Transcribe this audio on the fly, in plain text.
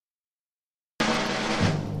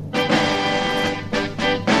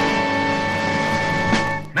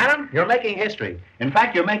You're making history. In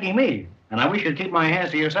fact, you're making me. And I wish you'd keep my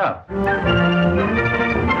hands to yourself.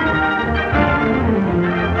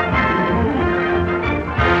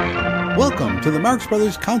 Welcome to the Marx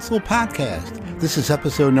Brothers Council Podcast. This is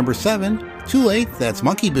episode number 7. Too late, that's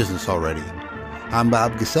monkey business already. I'm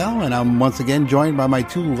Bob Gassell, and I'm once again joined by my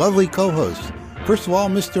two lovely co-hosts. First of all,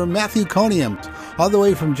 Mr. Matthew Coniam, all the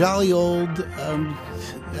way from jolly old...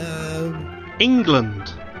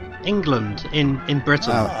 England in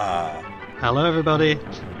Britain. Hello, everybody.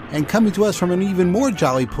 And coming to us from an even more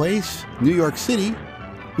jolly place, New York City,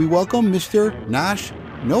 we welcome Mr. Nosh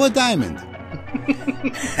Noah Diamond.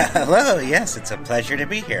 Hello, yes, it's a pleasure to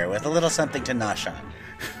be here with a little something to nosh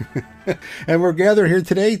on. And we're gathered here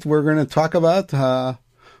today. We're going to talk about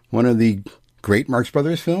one of the great Marx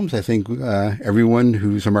Brothers films. I think everyone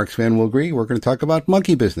who's a Marx fan will agree. We're going to talk about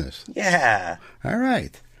Monkey Business. Yeah. All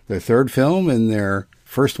right. Their third film and their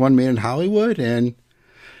first one made in Hollywood. And,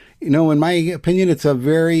 you know, in my opinion, it's a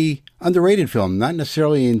very underrated film. Not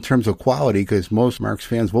necessarily in terms of quality, because most Marx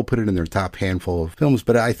fans will put it in their top handful of films.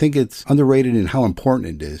 But I think it's underrated in how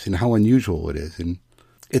important it is and how unusual it is. And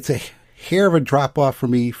it's a hair of a drop-off for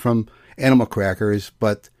me from Animal Crackers.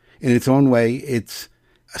 But in its own way, it's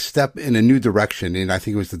a step in a new direction. And I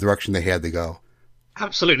think it was the direction they had to go.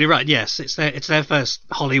 Absolutely right. Yes, it's their first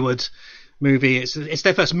Hollywood movie. It's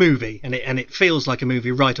their first movie, and it feels like a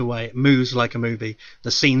movie right away. It moves like a movie. The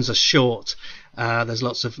scenes are short. There's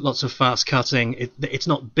lots of fast cutting. It's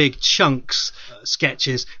not big chunks,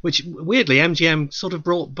 sketches, which weirdly MGM sort of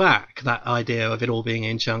brought back that idea of it all being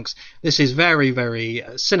in chunks. This is very, very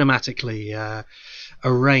cinematically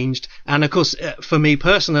arranged, and of course for me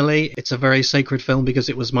personally it's a very sacred film because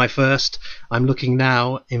it was my first. I'm looking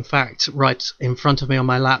now, in fact, right in front of me on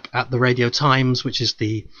my lap at the Radio Times, which is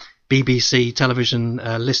the BBC television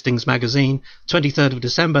listings magazine, 23rd of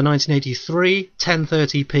December 1983,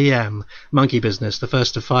 10:30 p.m. Monkey Business, the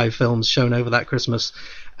first of 5 films shown over that Christmas,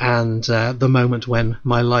 and the moment when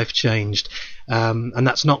my life changed. And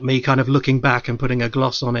that's not me kind of looking back and putting a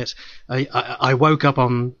gloss on it. I woke up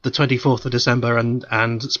on the 24th of December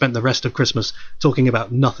and spent the rest of Christmas talking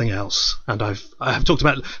about nothing else. And I have talked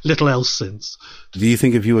about little else since. Do you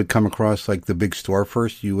think if you had come across like The Big Store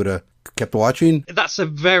first, you would have kept watching? That's a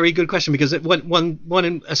very good question, because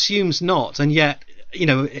one assumes not, and yet, you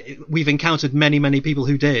know, we've encountered many people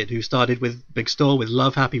who started with Big Store, with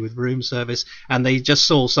Love Happy, with Room Service, and they just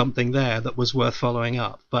saw something there that was worth following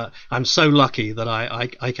up. But I'm so lucky that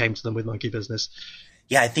I came to them with Monkey Business.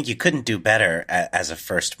 Yeah, I think you couldn't do better as a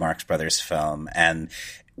first Marx Brothers film. And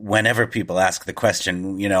whenever people ask the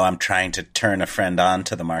question, you know, I'm trying to turn a friend on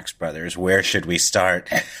to the Marx Brothers, where should we start?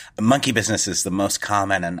 Monkey Business is the most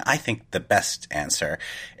common and I think the best answer.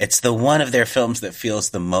 It's the one of their films that feels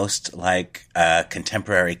the most like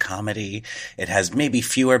contemporary comedy. It has maybe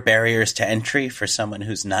fewer barriers to entry for someone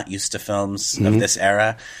who's not used to films of this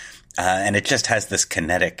era. And it just has this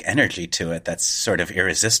kinetic energy to it that's sort of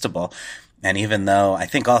irresistible. And even though I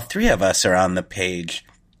think all three of us are on the page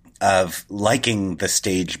of liking the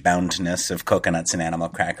stage boundness of Coconuts and Animal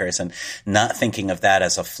Crackers and not thinking of that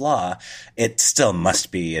as a flaw, it still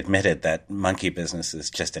must be admitted that Monkey Business is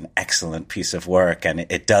just an excellent piece of work, and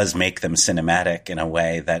it does make them cinematic in a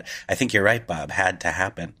way that I think you're right, Bob, had to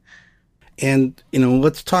happen. And, you know,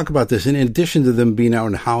 let's talk about this. In addition to them being out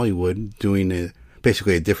in Hollywood doing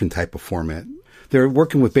basically a different type of format, they're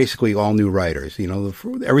working with basically all new writers. You know,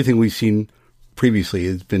 everything we've seen previously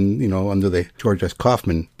has been, you know, under the George S.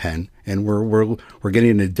 Kaufman pen, and we're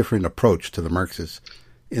getting a different approach to the Marxists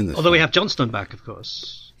in this. Although we have Johnstone back, of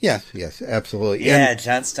course. Yes, absolutely. Yeah,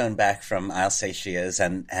 Johnstone back from I'll Say She Is,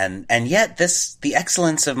 and yet the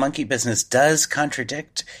excellence of Monkey Business does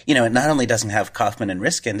contradict. You know, it not only doesn't have Kaufman and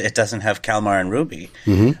Riskin, it doesn't have Kalmar and Ruby,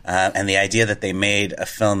 and the idea that they made a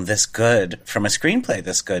film this good from a screenplay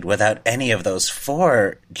this good without any of those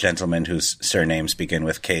 4 gentlemen whose surnames begin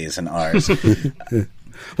with K's and R's.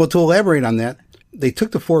 Well, to elaborate on that, they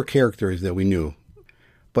took the 4 characters that we knew,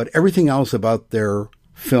 but everything else about their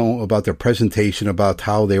film, about their presentation, about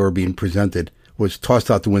how they were being presented, was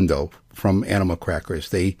tossed out the window from Animal Crackers.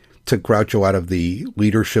 They took Groucho out of the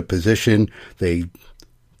leadership position. They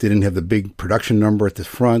didn't have the big production number at the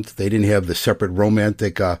front. They didn't have the separate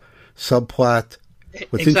romantic subplot.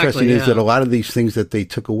 What's interesting is that a lot of these things that they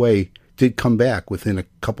took away did come back within a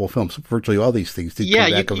couple of films. Virtually all these things did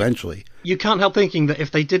come back eventually. You can't help thinking that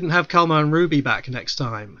if they didn't have Kalmar and Ruby back next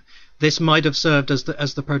time, this might have served as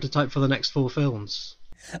the prototype for the next 4 films.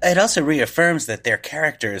 It also reaffirms that their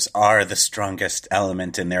characters are the strongest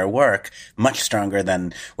element in their work, much stronger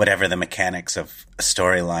than whatever the mechanics of a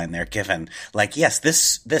storyline they're given. Like, yes,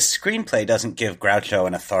 this screenplay doesn't give Groucho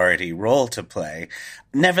an authority role to play.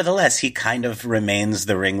 Nevertheless, he kind of remains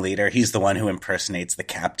the ringleader. He's the one who impersonates the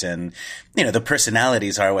captain. You know, the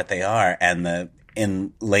personalities are what they are, and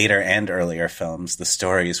in later and earlier films, the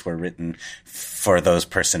stories were written for those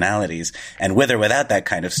personalities. And with or without that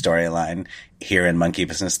kind of storyline, here in Monkey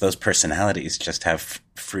Business, those personalities just have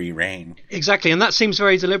free reign. Exactly, and that seems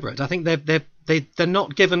very deliberate. I think they're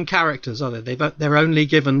not given characters, are they? They're only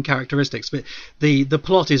given characteristics. But the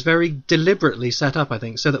plot is very deliberately set up, I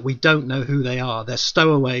think, so that we don't know who they are. They're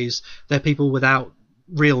stowaways. They're people without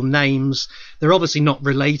real names. They're obviously not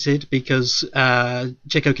related because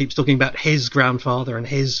Chico keeps talking about his grandfather and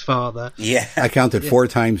his father. Yeah, I counted 4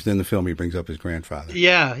 times in the film he brings up his grandfather.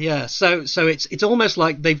 Yeah. So it's almost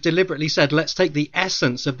like they've deliberately said, let's take the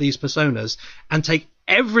essence of these personas and take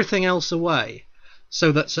everything else away,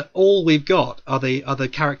 so that's all we've got are the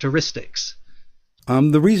characteristics.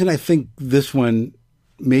 The reason I think this one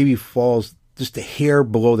maybe falls just a hair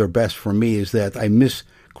below their best for me is that I miss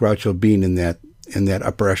Groucho being in that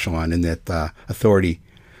upper echelon, in that authority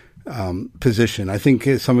position. I think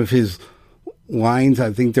some of his lines,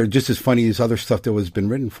 I think they're just as funny as other stuff that was been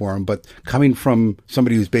written for him. But coming from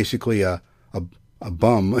somebody who's basically a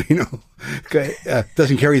bum,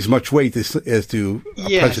 doesn't carry as much weight as to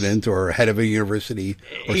a president or head of a university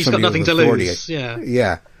or he's somebody got nothing with to authority. lose.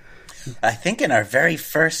 Yeah. I think in our very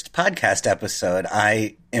first podcast episode,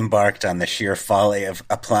 I embarked on the sheer folly of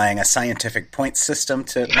applying a scientific point system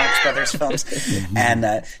to Marx Brothers films,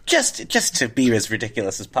 and just to be as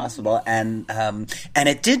ridiculous as possible. And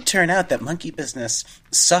it did turn out that Monkey Business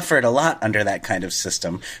suffered a lot under that kind of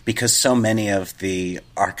system because so many of the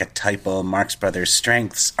archetypal Marx Brothers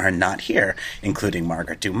strengths are not here, including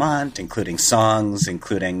Margaret Dumont, including songs,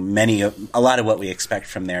 including a lot of what we expect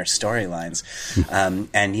from their storylines.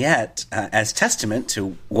 And yet, as testament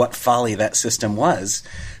to what folly that system was,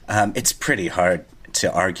 it's pretty hard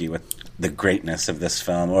to argue with the greatness of this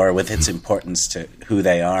film or with its importance to who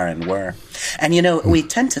they are and were. And, we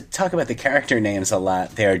tend to talk about the character names a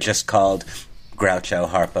lot. They are just called Groucho,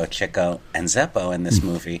 Harpo, Chico, and Zeppo in this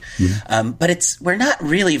movie. But we're not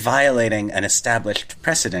really violating an established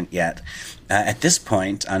precedent yet. At this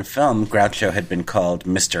point on film, Groucho had been called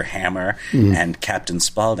Mr. Hammer and Captain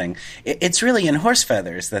Spaulding. It's really in horse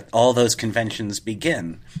feathers that all those conventions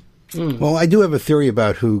begin. Well, I do have a theory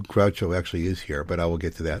about who Groucho actually is here, but I will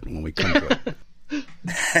get to that when we come to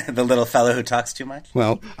it. The little fellow who talks too much?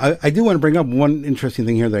 Well, I do want to bring up one interesting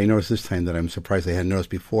thing here that I noticed this time that I'm surprised I hadn't noticed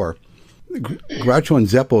before. Groucho and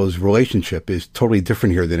Zeppo's relationship is totally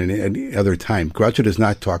different here than any other time. Groucho does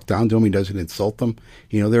not talk down to him. He doesn't insult them.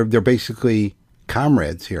 They're basically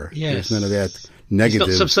comrades here. Yes. There's none of that negative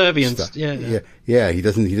He's not subservient. stuff. Yeah. He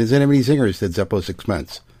doesn't have any zingers at Zeppo's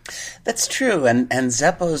expense. That's true, and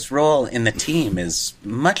Zeppo's role in the team is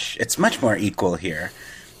much more equal here.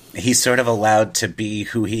 He's sort of allowed to be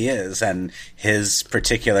who he is, and his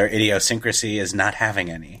particular idiosyncrasy is not having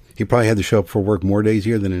any. He probably had to show up for work more days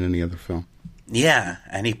here than in any other film. Yeah,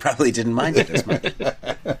 and he probably didn't mind it as much.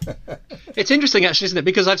 It's interesting, actually, isn't it?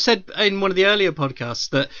 Because I've said in one of the earlier podcasts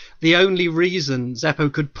that the only reason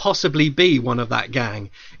Zeppo could possibly be one of that gang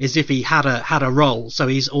is if he had a role. So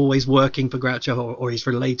he's always working for Groucho or he's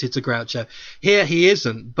related to Groucho. Here he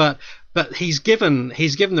isn't, but he's given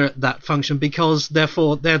that function because they're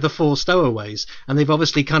the 4 stowaways, and they've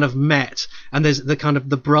obviously kind of met, and there's the kind of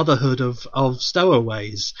the brotherhood of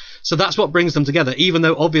stowaways. So that's what brings them together, even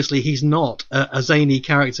though obviously he's not a zany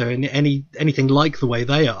character in anything like the way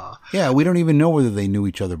they are. Yeah, we don't even know whether they knew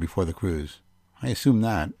each other before the cruise. I assume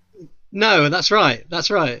not. No, that's right.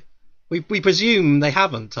 We presume they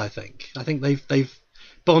haven't. I think they've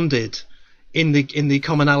bonded in the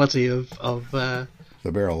commonality of the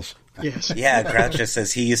barrels. Yes. Yeah, Groucho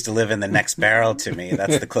says he used to live in the next barrel to me.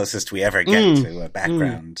 That's the closest we ever get to a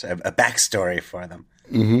background, a backstory for them.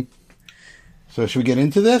 Mm-hmm. So should we get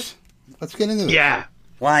into this? Let's get into this. Yeah.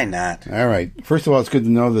 Why not? All right. First of all, it's good to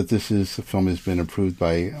know that this film has been approved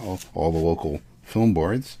by all the local film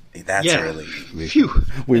boards. That's a relief.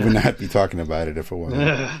 We would not be talking about it if it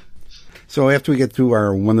wasn't. So after we get through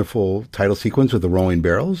our wonderful title sequence with the rolling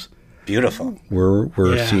barrels, beautiful.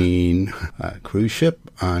 We're seeing a cruise ship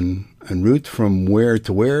en route from where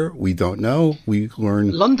to where we don't know. We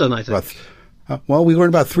learn London, I think. We learn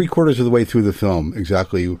about 3/4 of the way through the film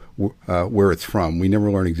exactly where it's from. We never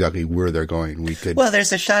learn exactly where they're going. Well,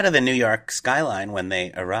 there's a shot of the New York skyline when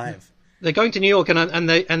they arrive. They're going to New York, and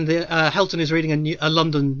Helton is reading a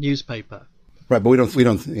London newspaper. Right, but we don't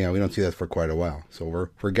see that for quite a while. So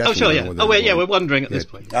we're guessing. Oh, sure, yeah. whether We're wondering at this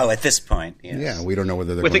point. Oh, at this point, yes. Yeah, we don't know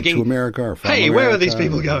whether they're We're going thinking, to America or from hey, America. where are these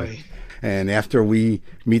people going? And after we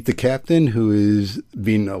meet the captain, who is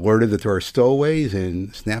being alerted that there are stowaways,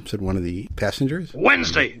 and snaps at one of the passengers.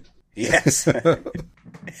 Wednesday. Yes.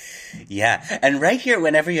 Yeah. And right here,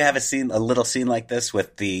 whenever you have a little scene like this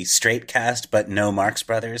with the straight cast, but no Marx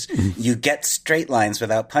Brothers, you get straight lines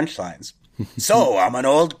without punchlines. So, I'm an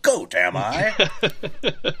old goat, am I?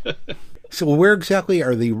 So where exactly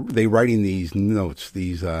are they writing these notes,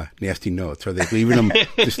 these nasty notes? Are they leaving them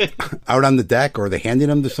just out on the deck, or are they handing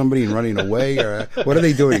them to somebody and running away? Or what are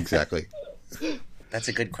they doing exactly? That's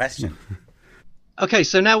a good question. Okay,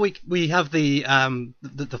 so now we have the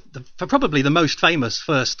probably the most famous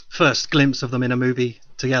first glimpse of them in a movie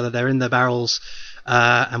together. They're in their barrels,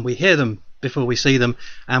 and we hear them before we see them,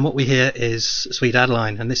 and what we hear is Sweet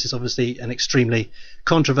Adeline, and this is obviously an extremely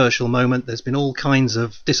controversial moment. There's been all kinds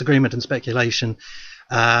of disagreement and speculation.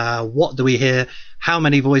 What do we hear? How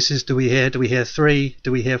many voices do we hear? Do we hear 3?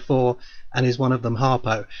 Do we hear 4? And is one of them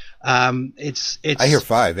Harpo? It's I hear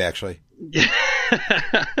 5 actually.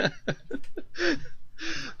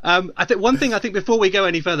 I think one thing before we go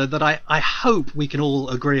any further that I hope we can all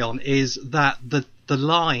agree on is that the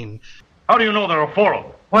line, How do you know there are 4 of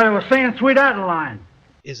them? Well, I was saying Sweet Adeline.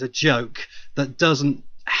 is a joke that doesn't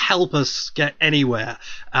help us get anywhere.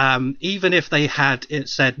 Even if they had it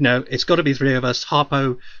said, no, it's got to be 3 of us,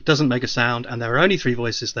 Harpo doesn't make a sound, and there are only 3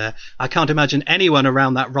 voices there, I can't imagine anyone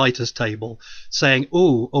around that writer's table saying,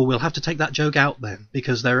 we'll have to take that joke out then,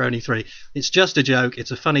 because there are only 3. It's just a joke,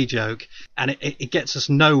 it's a funny joke, and it gets us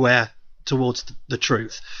nowhere towards the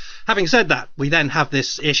truth. Having said that, we then have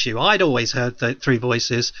this issue. I'd always heard the 3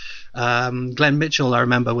 voices. Glenn Mitchell, I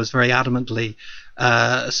remember, was very adamantly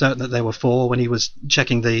certain that there were 4 when he was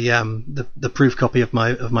checking the proof copy of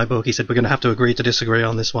my book. He said, we're going to have to agree to disagree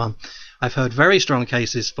on this one. I've heard very strong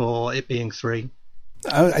cases for it being 3.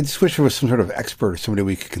 I just wish there was some sort of expert or somebody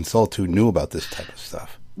we could consult who knew about this type of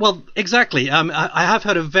stuff. Well, exactly. I have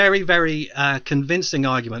heard a very, very convincing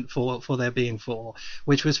argument for there being 4,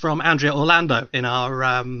 which was from Andrea Orlando in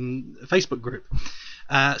our Facebook group.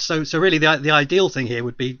 So really, the ideal thing here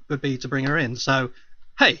would be to bring her in. So,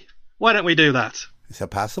 hey, why don't we do that? Is that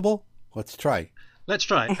possible? Let's try. Let's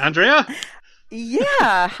try. Andrea?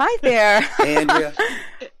 Yeah. Hi there. Hey, Andrea.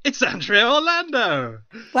 It's Andrea Orlando.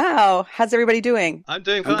 Wow. How's everybody doing? I'm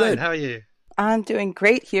doing fine. good. How are you? I'm doing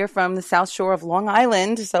great here from the South Shore of Long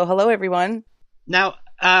Island. So hello, everyone. Now,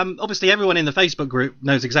 obviously, everyone in the Facebook group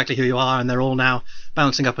knows exactly who you are, and they're all now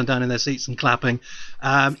bouncing up and down in their seats and clapping.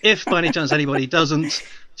 If by any chance anybody doesn't,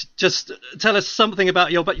 just tell us something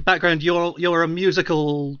about your background. You're a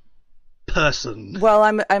musical person. Well,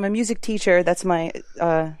 I'm a music teacher. That's my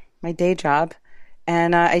day job.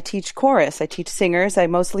 And I teach chorus. I teach singers. I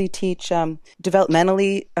mostly teach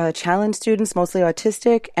developmentally challenged students, mostly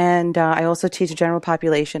autistic. And I also teach a general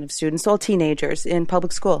population of students, all teenagers, in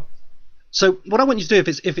public school. So what I want you to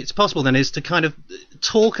do, if it's possible, then, is to kind of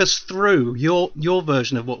talk us through your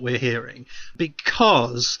version of what we're hearing,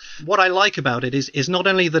 because what I like about it is not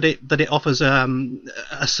only that it offers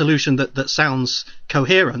a solution that sounds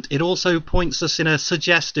coherent, it also points us in a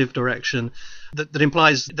suggestive direction that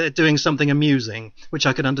implies they're doing something amusing, which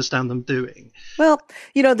I could understand them doing. Well,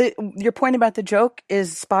 your point about the joke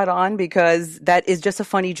is spot on, because that is just a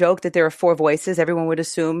funny joke that there are 4 voices. Everyone would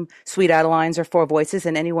assume Sweet Adelines are 4 voices,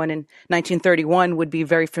 and anyone in 1931 would be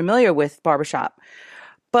very familiar with Barbershop.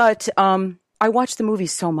 But I watched the movie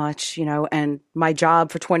so much, and my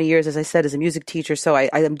job for 20 years, as I said, is a music teacher, so I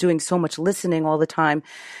am doing so much listening all the time.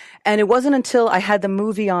 And it wasn't until I had the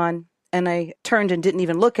movie on and I turned and didn't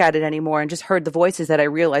even look at it anymore and just heard the voices that I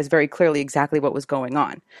realized very clearly exactly what was going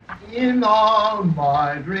on. In all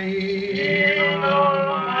my dreams,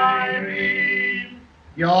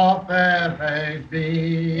 your fair face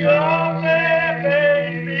beams, you're the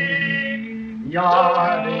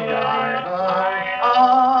idol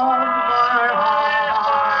of my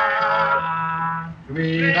heart,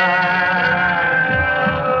 sweet Adeline.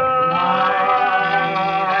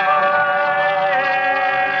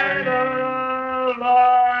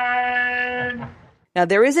 Now,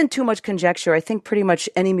 there isn't too much conjecture. I think pretty much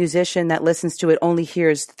any musician that listens to it only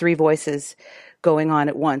hears 3 voices going on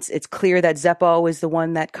at once. It's clear that Zeppo is the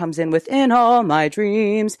one that comes in with "In all my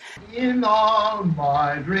dreams." In all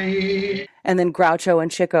my dreams. And then Groucho and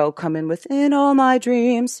Chico come in with "In all my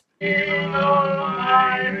dreams." In all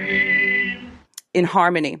my dreams. In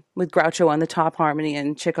harmony, with Groucho on the top harmony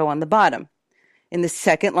and Chico on the bottom. In the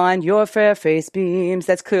second line, "Your fair face beams,"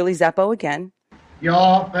 that's clearly Zeppo again.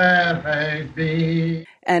 Your fair face beams.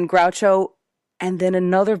 And Groucho And then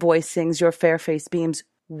another voice sings Your Fair Face Beams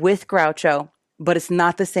with Groucho, but it's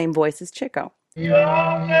not the same voice as Chico.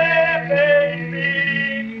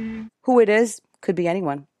 Who it is could be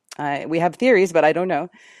anyone. We have theories, but I don't know.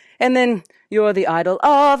 And then You're the Idol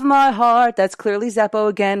of My Heart. That's clearly Zeppo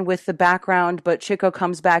again with the background, but Chico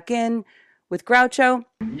comes back in with Groucho.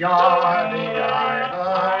 You're the idol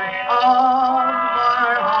of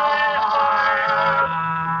my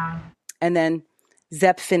heart. And then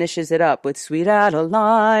Zepp finishes it up with Sweet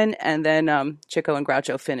Adeline. And then Chico and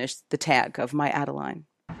Groucho finish the tag of My Adeline.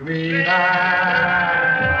 Sweet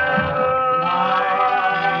Adeline.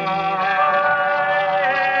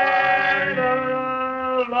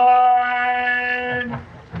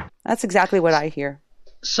 That's exactly what I hear.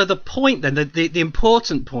 So the point then, the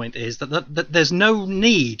important point is that there's no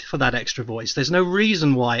need for that extra voice. There's no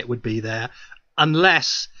reason why it would be there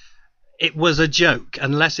unless it was a joke,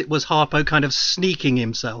 unless it was Harpo kind of sneaking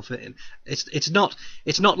himself in. It's not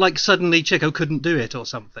like suddenly Chico couldn't do it or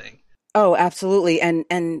something. Oh, absolutely. And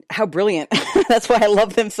how brilliant. That's why I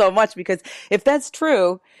love them so much, because if that's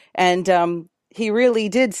true, and he really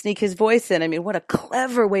did sneak his voice in, I mean, what a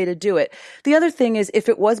clever way to do it. The other thing is, if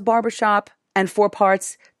it was barbershop and 4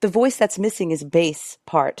 parts, the voice that's missing is bass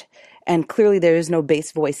part. And clearly there is no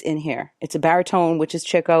bass voice in here. It's a baritone, which is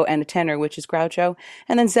Chico, and a tenor, which is Groucho.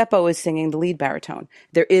 And then Zeppo is singing the lead baritone.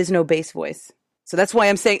 There is no bass voice. So that's why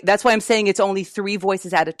I'm saying it's only 3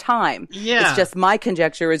 voices at a time. Yeah. It's just my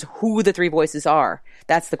conjecture is who the 3 voices are.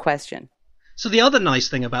 That's the question. So the other nice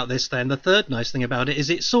thing about this, then, the third nice thing about it,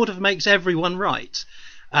 is it sort of makes everyone right.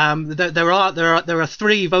 There are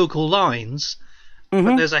 3 vocal lines,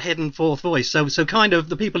 but there's a hidden 4th voice. So kind of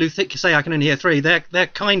the people who say I can only hear 3, they're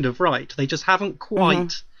kind of right. They just haven't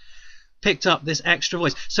quite picked up this extra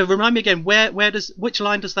voice. So remind me again, which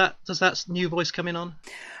line does that new voice come in on?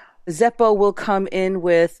 Zeppo will come in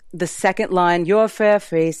with the second line, Your Fair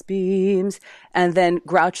Face Beams, and then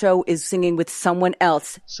Groucho is singing with someone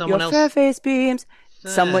else. Someone else. Fair face beams.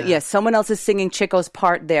 Someone else is singing Chico's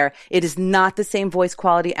part there. It is not the same voice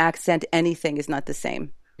quality, accent, anything is not the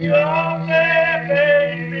same.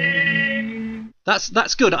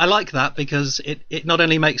 That's good. I like that, because it not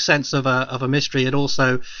only makes sense of a mystery, it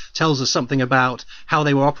also tells us something about how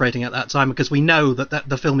they were operating at that time, because we know that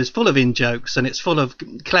the film is full of in-jokes and it's full of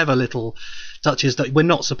clever little touches that we're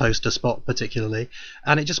not supposed to spot particularly,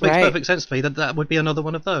 and it just makes perfect sense to me that would be another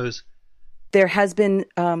one of those. There has been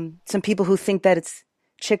some people who think that it's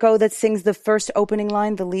Chico that sings the first opening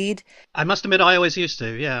line, the lead. I must admit, I always used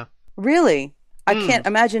to, yeah. Really? I can't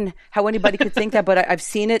imagine how anybody could think that, but I've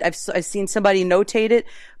seen it. I've seen somebody notate it,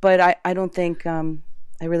 but I don't think, I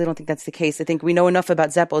really don't think that's the case. I think we know enough about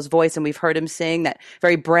Zeppo's voice, and we've heard him sing that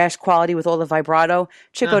very brash quality with all the vibrato.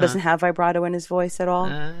 Chico doesn't have vibrato in his voice at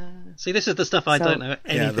all. See, this is the stuff I don't know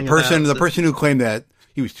anything the about. person who claimed that,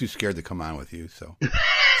 he was too scared to come on with you, so...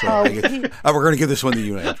 we're going to give this one to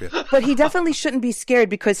you, Andrea. But he definitely shouldn't be scared,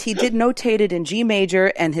 because he did notate it in G major,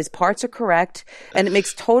 and his parts are correct, and it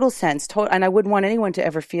makes total sense. And I wouldn't want anyone to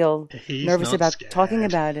ever feel nervous about talking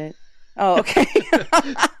about it. Oh, okay.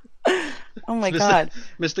 Oh my God,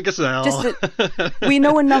 Mr. Gazelle. We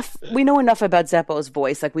know enough about Zeppo's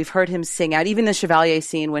voice. Like, we've heard him sing out. Even the Chevalier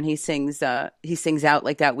scene, when he sings out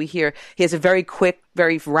like that, we hear he has a very quick,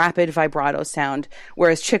 very rapid vibrato sound,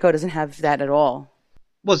 whereas Chico doesn't have that at all.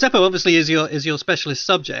 Well, Zeppo obviously is your specialist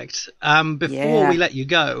subject. Before we let you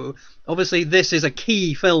go, obviously this is a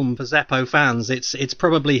key film for Zeppo fans. It's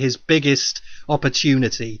probably his biggest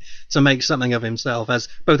opportunity to make something of himself, as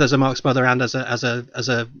both as a Marx Brother and as an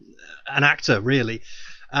actor, really.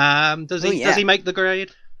 Does he make the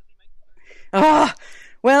grade?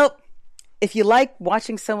 Well, if you like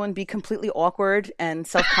watching someone be completely awkward and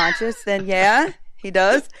self-conscious, then yeah, he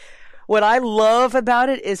does. What I love about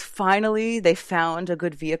it is finally they found a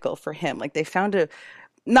good vehicle for him. Like, they found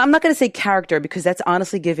no, I'm not going to say character, because that's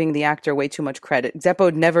honestly giving the actor way too much credit.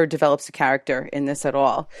 Zeppo never develops a character in this at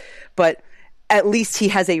all. But at least he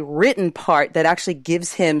has a written part that actually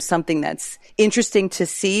gives him something that's interesting to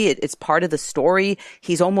see. It's part of the story.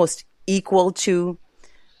 He's almost equal to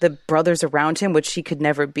the brothers around him, which he could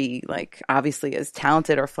never be, like, obviously as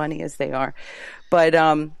talented or funny as they are. But,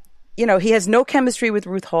 he has no chemistry with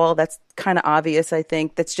Ruth Hall. That's kind of obvious, I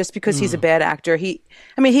think. That's just because he's a bad actor. He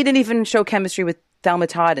didn't even show chemistry with Thelma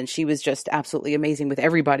Todd, and she was just absolutely amazing with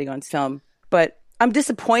everybody on film. But I'm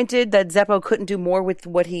disappointed that Zeppo couldn't do more with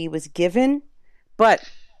what he was given. But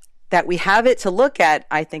that we have it to look at,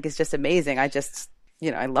 I think, is just amazing. I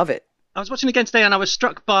love it. I was watching again today, and I was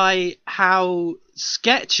struck by how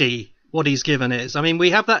sketchy what he's given is. I mean,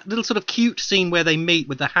 we have that little sort of cute scene where they meet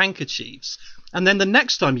with the handkerchiefs, and then the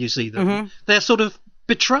next time you see them, they're sort of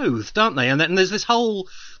betrothed, aren't they? And then there's this whole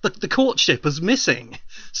the courtship was missing.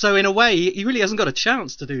 So in a way, he really hasn't got a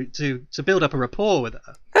chance to build up a rapport with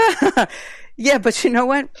her. Yeah, but you know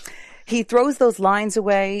what? He throws those lines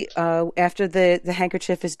away after the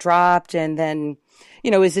handkerchief is dropped, and then,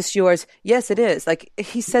 is this yours? Yes, it is. Like,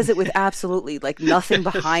 he says it with absolutely, like, nothing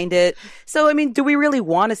behind it. So, I mean, do we really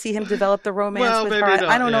want to see him develop the romance with her? Maybe not,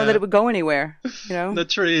 I don't know that it would go anywhere, The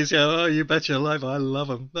trees, oh, you bet your life, I love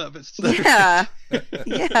them. Yeah,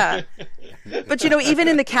 yeah. But, even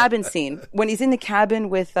in the cabin scene, when he's in the cabin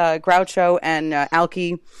with Groucho and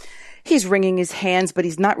Alki, he's wringing his hands, but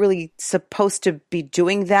he's not really supposed to be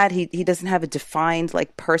doing that. He doesn't have a defined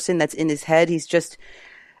like person that's in his head. He's just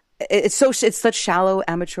it's such shallow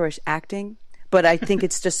amateurish acting, but I think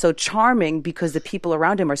it's just so charming because the people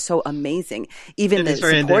around him are so amazing. Even the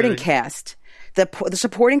supporting cast. The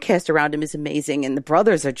supporting cast around him is amazing, and the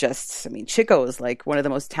brothers are just, Chico is like one of the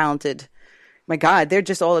most talented. My God, they're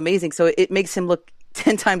just all amazing. So it makes him look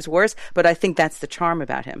 10 times worse, but I think that's the charm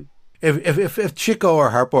about him. If Chico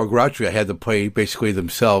or Harpo or Groucho had to play basically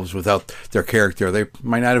themselves without their character, they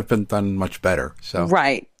might not have been done much better. So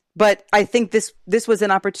right, but I think this was an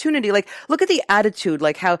opportunity. Like, look at the attitude,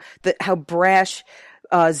 like how brash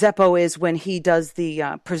Zeppo is when he does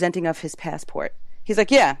the presenting of his passport. He's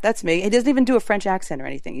like, yeah, that's me. He doesn't even do a French accent or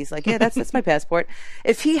anything. He's like, yeah, that's my passport.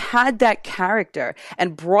 If he had that character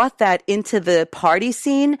and brought that into the party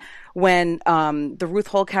scene when the Ruth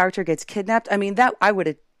Hole character gets kidnapped, that I would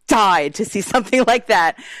have died to see something like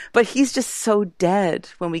that. But he's just so dead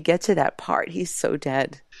when we get to that part. He's so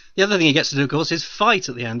dead. The other thing he gets to do, of course, is fight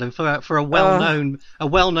at the end, and for a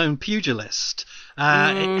well-known pugilist.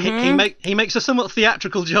 He makes a somewhat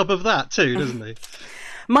theatrical job of that too, doesn't he?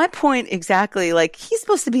 My point exactly. Like, he's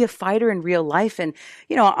supposed to be a fighter in real life, and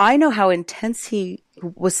I know how intense he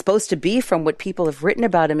was supposed to be from what people have written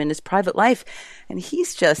about him in his private life, and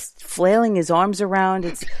he's just flailing his arms around.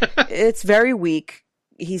 It's very weak.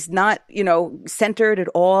 He's not, centered at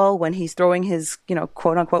all when he's throwing his,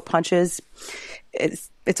 quote unquote punches.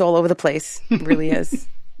 It's all over the place. It really is.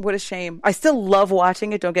 What a shame. I still love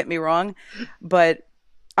watching it. Don't get me wrong, but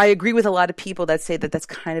I agree with a lot of people that say that that's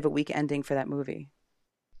kind of a weak ending for that movie.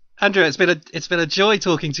 Andrew, it's been a joy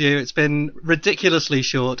talking to you. It's been ridiculously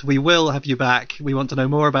short. We will have you back. We want to know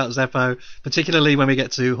more about Zeppo, particularly when we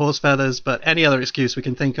get to Horse Feathers. But any other excuse we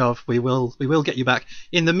can think of, we will get you back.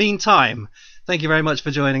 In the meantime, thank you very much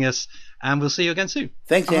for joining us, and we'll see you again soon.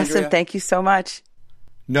 Thanks, Andrea. Awesome. Thank you so much.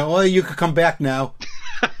 No, you could come back now.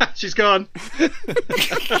 She's gone.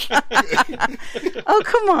 Oh,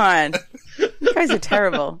 come on. You guys are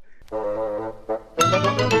terrible.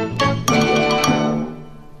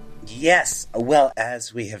 Yes. Well,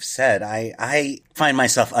 as we have said, I find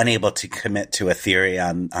myself unable to commit to a theory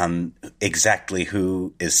on exactly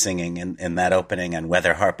who is singing in that opening and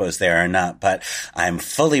whether Harpo's there or not, but I'm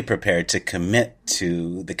fully prepared to commit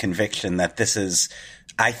to the conviction that this is,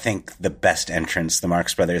 I think, the best entrance the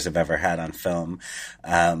Marx Brothers have ever had on film.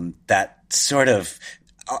 That sort of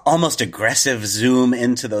almost aggressive zoom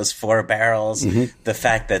into those four barrels, the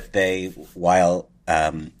fact that they, while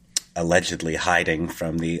allegedly hiding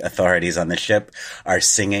from the authorities on the ship, are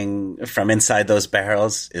singing from inside those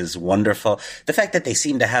barrels is wonderful. The fact that they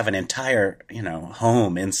seem to have an entire,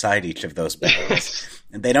 home inside each of those barrels.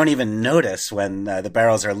 And they don't even notice when the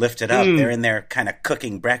barrels are lifted up. They're in there kind of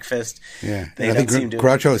cooking breakfast. Yeah. They I don't think seem to...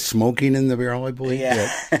 Groucho is smoking in the barrel, I believe. Yeah.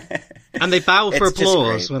 And they bow for It's just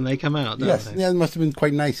applause great. when they come out, don't Yes. they? Yeah, it must have been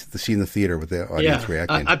quite nice to see in the theater with the audience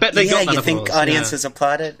reacting. I bet they got that you think applause, audiences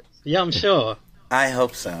applauded? Yeah, I'm sure. I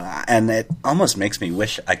hope so. And it almost makes me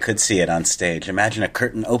wish I could see it on stage. Imagine a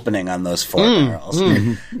curtain opening on those four barrels.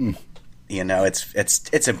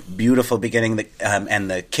 It's a beautiful beginning.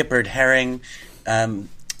 And the kippered herring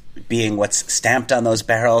being what's stamped on those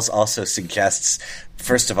barrels also suggests,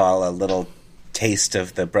 first of all, a little taste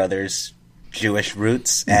of the brothers' Jewish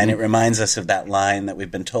roots. And it reminds us of that line that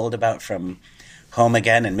we've been told about from Home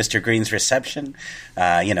Again and Mr. Green's reception.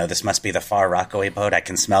 This must be the Far Rockaway boat. I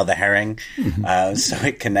can smell the herring. So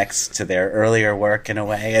it connects to their earlier work in a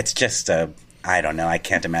way. It's just I don't know. I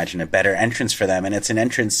can't imagine a better entrance for them. And it's an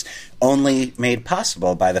entrance only made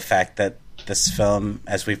possible by the fact that this film,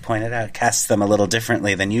 as we've pointed out, casts them a little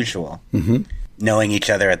differently than usual. Knowing each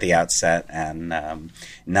other at the outset and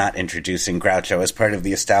not introducing Groucho as part of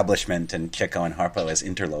the establishment and Chico and Harpo as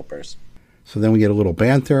interlopers. So then we get a little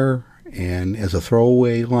banter, and as a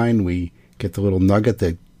throwaway line, we get the little nugget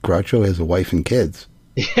that Groucho has a wife and kids.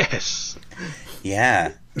 Yes.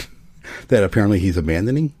 Yeah. That apparently he's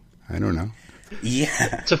abandoning? I don't know.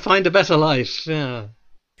 Yeah. To find a better life, yeah.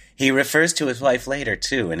 He refers to his wife later,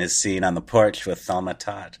 too, in his scene on the porch with Thelma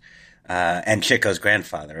Todd. And Chico's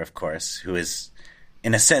grandfather, of course, who is,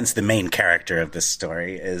 in a sense, the main character of this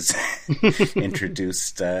story, is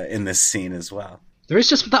introduced in this scene as well. There is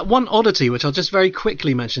just that one oddity, which I'll just very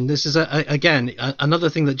quickly mention. This is, another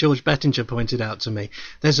thing that George Bettinger pointed out to me.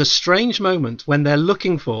 There's a strange moment when they're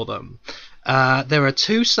looking for them. There are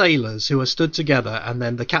two sailors who are stood together, and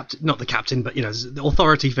then the captain, not the captain, but, the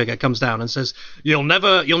authority figure comes down and says, you'll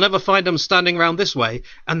never find them standing around this way.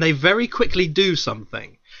 And they very quickly do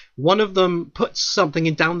something. One of them puts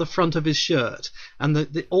something down the front of his shirt,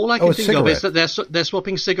 and all I can think of is that they're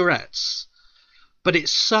swapping cigarettes. But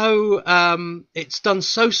it's so it's done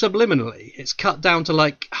so subliminally. It's cut down to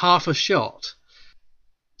like half a shot.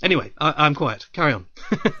 Anyway, I'm quiet. Carry on.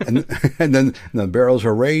 and then the barrels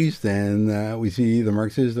are raised, and we see the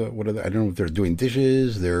Marxists. I don't know if they're doing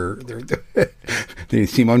dishes. They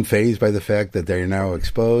seem unfazed by the fact that they're now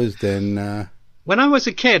exposed. And when I was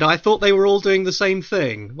a kid, I thought they were all doing the same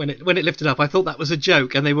thing. When it lifted up, I thought that was a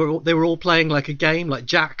joke, and they were all playing like a game, like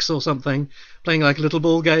jacks or something, playing like a little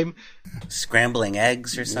ball game, scrambling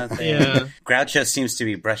eggs or something. Yeah. Groucho seems to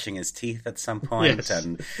be brushing his teeth at some point, yes.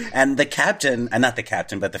 and the captain, not the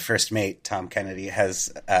captain, but the first mate, Tom Kennedy,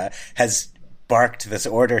 has barked this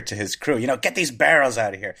order to his crew, get these barrels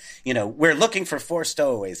out of here. We're looking for 4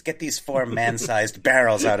 stowaways. Get these 4 man-sized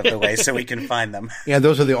barrels out of the way so we can find them. Yeah,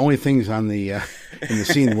 those are the only things on the in the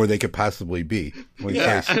scene where they could possibly be.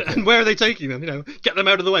 Yeah, and where are they taking them? Get them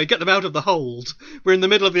out of the way. Get them out of the hold. We're in the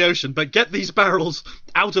middle of the ocean, but get these barrels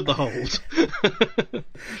out of the hold.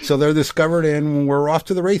 So they're discovered, and we're off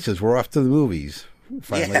to the races. We're off to the movies.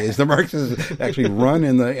 Finally, as the Marxists actually run,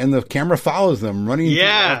 and the camera follows them running.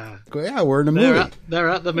 Yeah. We're in a movie. They're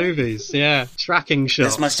at the movies. Yeah, tracking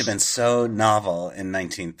shots. This must have been so novel in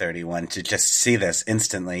 1931 to just see this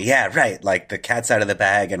instantly. Yeah, right. Like the cat's out of the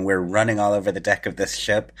bag, and we're running all over the deck of this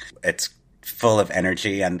ship. It's full of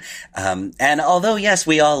energy, and although yes,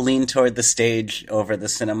 we all lean toward the stage over the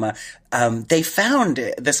cinema, they found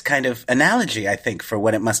this kind of analogy, I think, for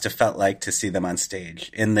what it must have felt like to see them on stage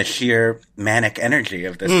in the sheer manic energy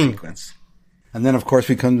of this sequence. And then, of course,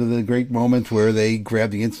 we come to the great moment where they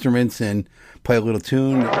grab the instruments and play a little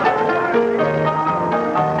tune.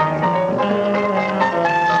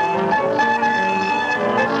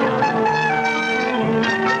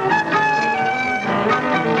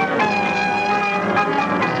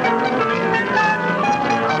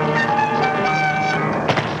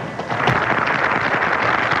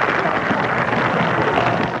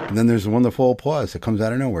 And then there's a wonderful applause that comes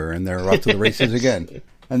out of nowhere, and they're off to the races again.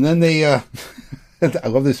 And then they, I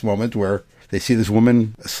love this moment where they see this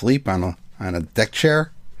woman asleep on a deck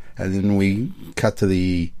chair, and then we cut to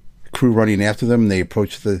the crew running after them, and they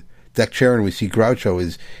approach the deck chair, and we see Groucho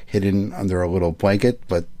is hidden under a little blanket,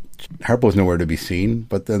 but Harpo's nowhere to be seen.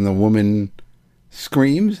 But then the woman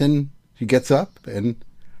screams, and she gets up, and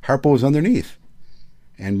Harpo is underneath.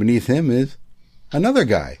 And beneath him is another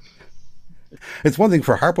guy. It's one thing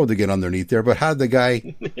for Harpo to get underneath there, but how did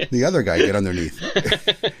the other guy get underneath?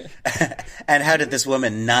 And how did this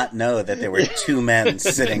woman not know that there were 2 men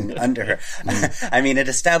sitting under her? I mean, it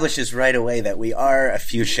establishes right away that we are a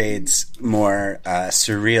few shades more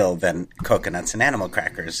surreal than coconuts and animal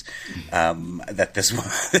crackers. That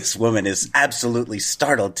this woman is absolutely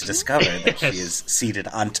startled to discover that she is seated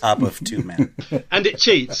on top of 2 men. And it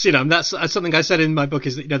cheats, and that's something I said in my book,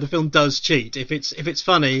 is that the film does cheat. If it's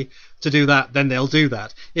funny to do that, then they'll do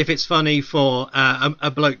that. If it's funny for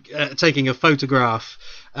a bloke taking a photograph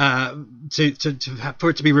for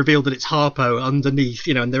it to be revealed that it's Harpo underneath,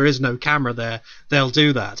 and there is no camera there, they'll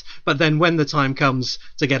do that. But then when the time comes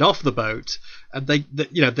to get off the boat,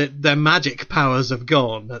 their magic powers have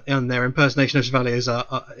gone, and their impersonation of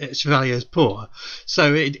Chevalier is poor.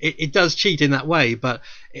 So it does cheat in that way, but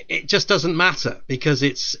it just doesn't matter, because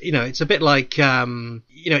it's a bit like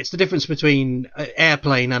it's the difference between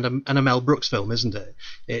Airplane and a Mel Brooks film, isn't it?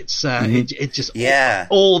 It's it just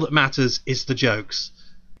all that matters is the jokes.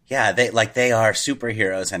 Yeah, they are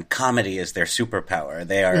superheroes, and comedy is their superpower.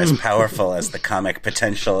 They are as powerful as the comic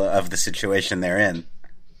potential of the situation they're in.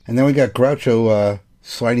 And then we got Groucho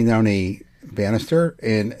sliding down a banister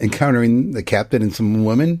and encountering the captain and some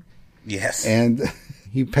women. Yes. And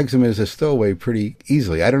he pegs him as a stowaway pretty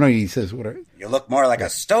easily. I don't know, he says, You look more like a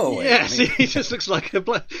stowaway. Yes, he just looks like a...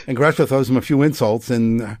 And Groucho throws him a few insults,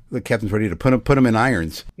 and the captain's ready to put him in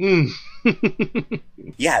irons.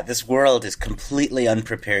 Yeah, this world is completely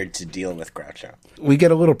unprepared to deal with Groucho. We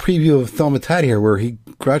get a little preview of Thelma Todd here, where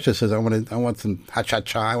Groucho says, "I want some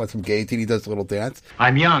ha-cha-cha, I want some gaiety," and he does a little dance.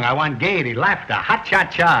 I'm young. I want gaiety, laughter,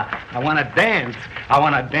 ha-cha-cha. I want to dance. I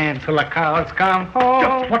want to dance till the cows come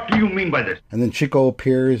home. What do you mean by this? And then Chico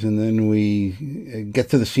appears, and then we get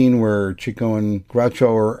to the scene where Chico and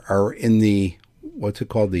Groucho are in the, what's it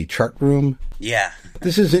called, the chart room? Yeah.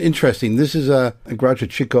 This is interesting. This is a Groucho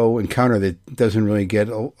Chico encounter that doesn't really get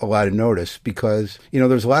a lot of notice because,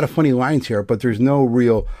 there's a lot of funny lines here, but there's no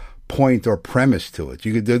real point or premise to it.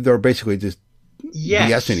 They're basically just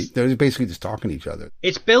BSing. They're basically just talking to each other.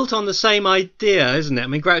 It's built on the same idea, isn't it? I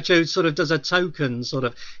mean, Groucho sort of does a token sort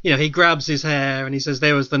of, he grabs his hair and he says,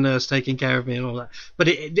 "There was the nurse taking care of me," and all that. But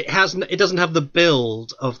it doesn't have the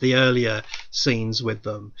build of the earlier scenes with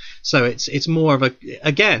them. So it's more of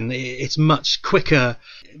it's much quicker,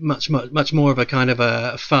 much more of a kind of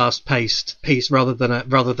a fast-paced piece rather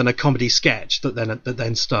than a comedy sketch that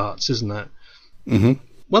then starts, isn't it? Mm-hmm.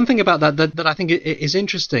 One thing about that I think is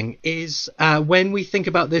interesting is when we think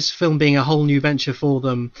about this film being a whole new venture for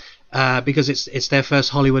them, because it's their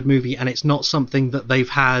first Hollywood movie and it's not something that they've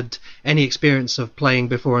had any experience of playing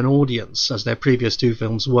before an audience, as their previous two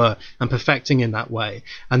films were, and perfecting in that way.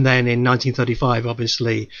 And then in 1935,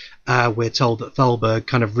 obviously, we're told that Thalberg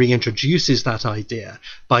kind of reintroduces that idea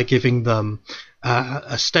by giving them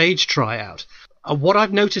a stage tryout. What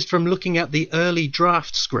I've noticed from looking at the early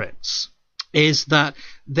draft scripts is that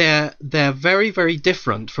they're very, very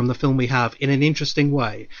different from the film we have in an interesting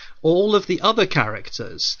way. All of the other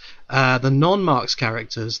characters, the non-Marx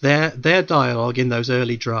characters, their dialogue in those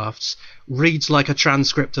early drafts reads like a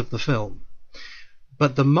transcript of the film.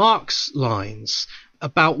 But the Marx lines,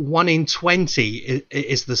 about 1 in 20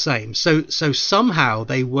 is the same. So somehow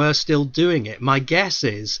they were still doing it. My guess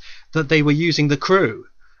is that they were using the crew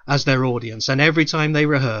as their audience, and every time they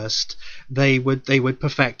rehearsed, they would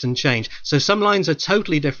perfect and change. So some lines are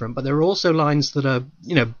totally different, but there are also lines that are,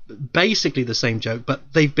 basically the same joke, but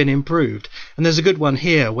they've been improved. And there's a good one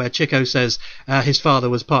here where Chico says his father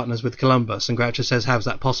was partners with Columbus, and Groucho says, "How's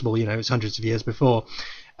that possible? It's hundreds of years before."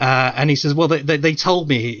 And he says, "Well, they told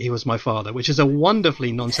me he was my father," which is a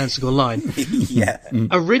wonderfully nonsensical line. Yeah.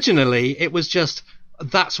 Originally, it was just,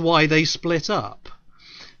 that's why they split up.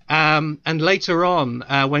 And later on,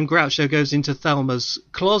 when Groucho goes into Thelma's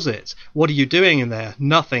closet, "What are you doing in there?"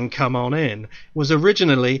 "Nothing, come on in," was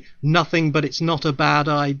originally "nothing, but it's not a bad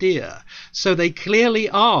idea." So they clearly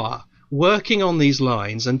are working on these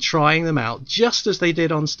lines and trying them out just as they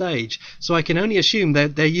did on stage. So I can only assume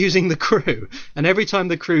that they're using the crew, and every time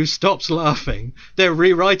the crew stops laughing, they're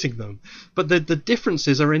rewriting them. But the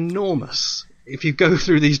differences are enormous if you go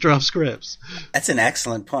through these draft scripts. That's an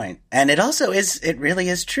excellent point. And it really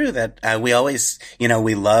is true that we always,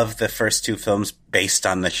 we love the first two films based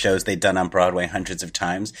on the shows they'd done on Broadway hundreds of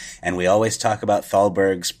times. And we always talk about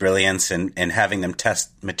Thalberg's brilliance in having them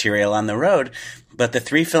test material on the road. But the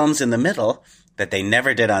three films in the middle that they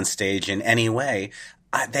never did on stage in any way,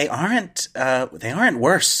 they aren't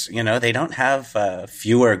worse. They don't have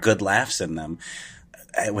fewer good laughs in them.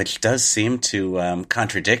 Which does seem to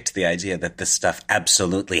contradict the idea that this stuff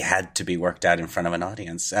absolutely had to be worked out in front of an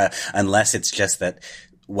audience, unless it's just that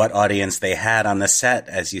what audience they had on the set,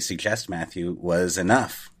 as you suggest, Matthew, was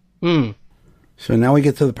enough. Mm. So now we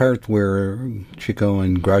get to the part where Chico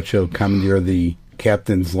and Groucho commandeer the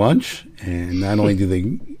captain's lunch, and not only do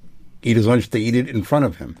they eat his lunch, they eat it in front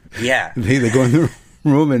of him. Yeah. They go in the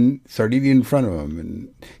room and start eating in front of him,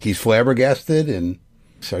 and he's flabbergasted and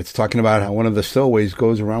starts talking about how one of the stowaways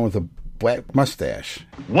goes around with a black mustache.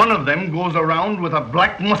 One of them goes around with a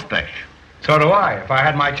black mustache. So do I. If I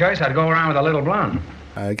had my choice, I'd go around with a little blonde.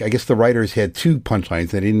 I guess the writers had two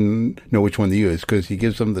punchlines. They didn't know which one to use because he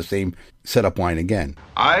gives them the same setup line again.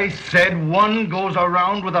 I said one goes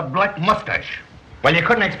around with a black mustache. Well, you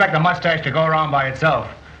couldn't expect a mustache to go around by itself.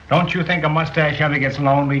 Don't you think a mustache ever gets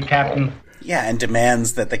lonely, Captain? Yeah, and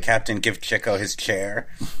demands that the captain give Chico his chair.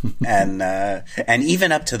 And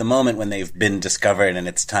even up to the moment when they've been discovered and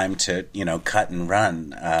it's time to, cut and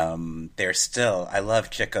run, they're still, I love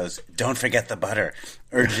Chico's, "Don't forget the butter,"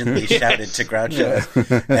 urgently shouted to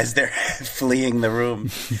Groucho as they're fleeing the room.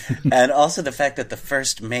 And also the fact that the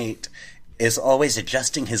first mate is always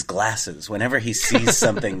adjusting his glasses whenever he sees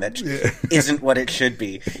something that isn't what it should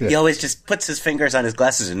be. Yeah. He always just puts his fingers on his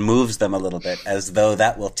glasses and moves them a little bit as though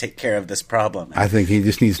that will take care of this problem. I think he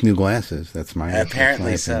just needs new glasses. That's my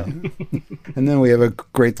Apparently so. And then we have a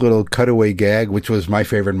great little cutaway gag, which was my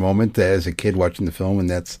favorite moment as a kid watching the film, and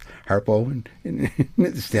that's Harpo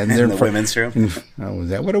and standing there in the women's room. Was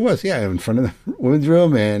that what it was? Yeah, in front of the women's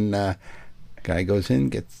room, and guy goes in,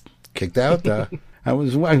 gets kicked out.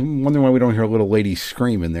 I'm wondering why we don't hear a little lady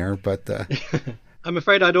scream in there, but I'm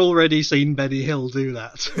afraid I'd already seen Benny Hill do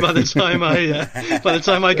that by the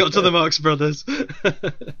time I got to the Marx Brothers.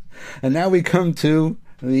 And now we come to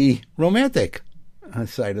the romantic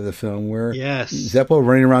side of the film, where Zeppo,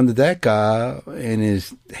 running around the deck in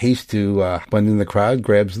his haste to blend in the crowd,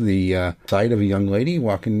 grabs the side of a young lady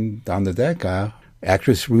walking down the deck.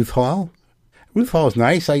 Actress Ruth Hall. Ruth Hall is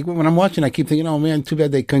nice. When I'm watching, I keep thinking, oh man, too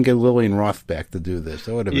bad they couldn't get Lillian Roth back to do this.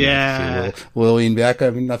 That would have been nice to see Lillian back. I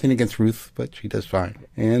mean, nothing against Ruth, but she does fine.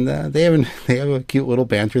 And they have a cute little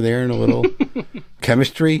banter there and a little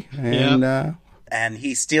chemistry. And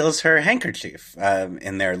he steals her handkerchief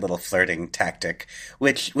in their little flirting tactic,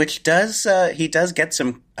 which does he does get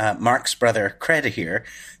some Marx Brother credit here.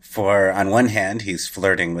 For on one hand, he's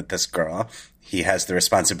flirting with this girl. He has the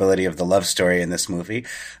responsibility of the love story in this movie,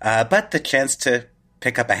 but the chance to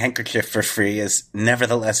pick up a handkerchief for free is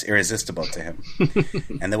nevertheless irresistible to him.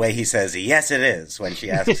 And the way he says, "Yes, it is," when she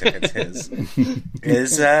asks if it's his,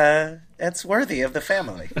 is it's worthy of the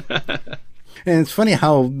family. And it's funny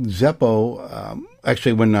how Zeppo,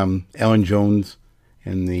 actually, when Ellen Jones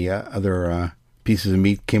and the other pieces of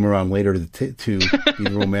meat came around later to be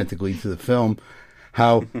romantic lead to the film,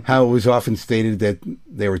 how it was often stated that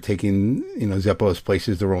they were taking, Zeppo's place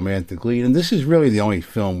as the romantic lead, and this is really the only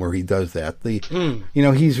film where he does that.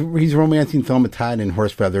 He's romancing Thelma Todd and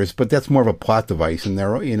Horse Feathers, but that's more of a plot device, and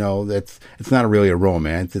it's not really a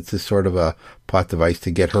romance. It's just sort of a plot device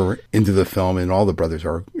to get her into the film, and all the brothers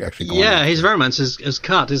are actually going. Yeah, his romance is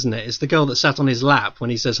cut, isn't it? It's the girl that sat on his lap when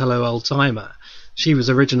he says "Hello, old timer." She was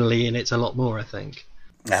originally in It's a Lot More, I think.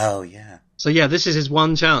 Oh yeah. So yeah, this is his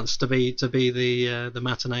one chance to be the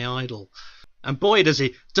matinee idol, and boy does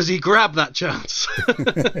he grab that chance.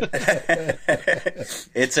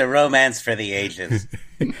 It's a romance for the ages.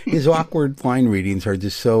 His awkward line readings are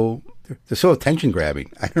just so attention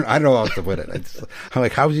grabbing. I don't know how else to put it. I'm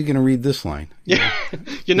like, how is he going to read this line? Yeah,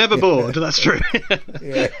 you're never bored. That's true.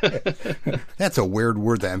 Yeah. That's a weird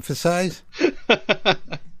word to emphasize.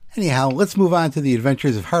 Anyhow, let's move on to the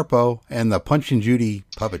adventures of Harpo and the Punch and Judy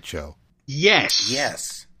puppet show.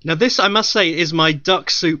 Yes. Now this, I must say, is my duck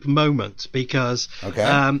soup moment, because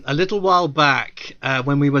a little while back,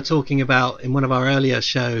 when we were talking about, in one of our earlier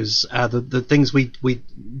shows, the things we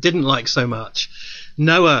didn't like so much,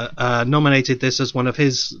 Noah nominated this as one of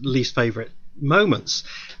his least favourite moments.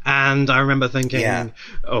 And I remember thinking, really?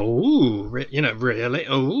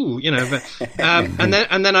 And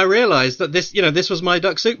then I realized that this was my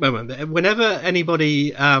duck soup moment. Whenever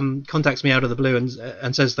anybody contacts me out of the blue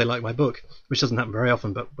and says they like my book, which doesn't happen very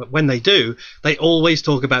often, but when they do, they always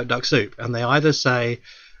talk about duck soup, and they either say,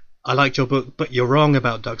 I liked your book, but you're wrong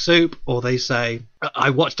about duck soup, or they say, I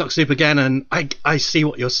watched duck soup again and I see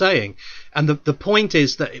what you're saying. And the point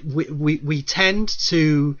is that we tend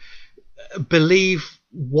to believe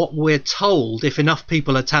what we're told if enough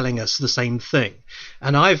people are telling us the same thing.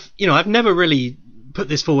 And I've never really put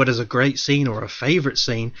this forward as a great scene or a favorite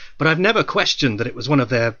scene, but I've never questioned that it was one of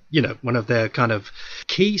their kind of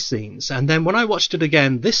key scenes. And then when I watched it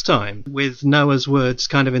again this time with Noah's words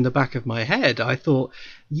kind of in the back of my head, I thought,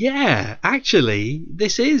 yeah, actually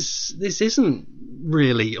this isn't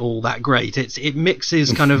really all that great. It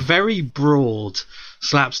mixes kind of very broad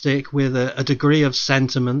slapstick with a degree of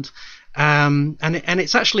sentiment. And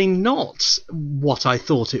it's actually not what I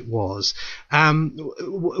thought it was.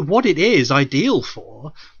 What it is ideal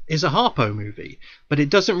for is a Harpo movie, but it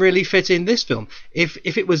doesn't really fit in this film. If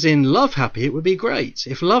it was in Love Happy, it would be great.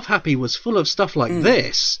 If Love Happy was full of stuff like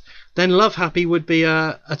this, then Love Happy would be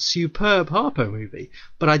a superb Harpo movie.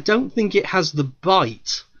 But I don't think it has the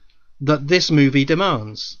bite that this movie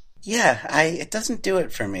demands. Yeah, it doesn't do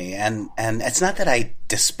it for me, and it's not that I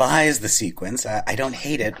despise the sequence. I don't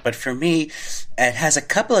hate it, but for me, it has a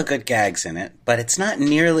couple of good gags in it, but it's not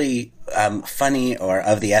nearly funny or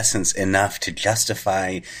of the essence enough to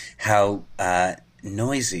justify how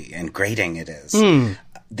noisy and grating it is.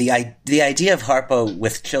 The idea of Harpo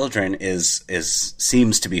with children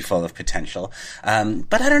seems to be full of potential,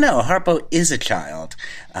 but I don't know. Harpo is a child,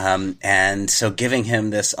 and so giving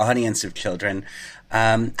him this audience of children.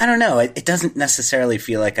 I don't know. It doesn't necessarily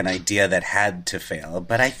feel like an idea that had to fail,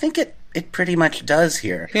 but I think it it pretty much does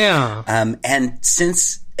here. Yeah. And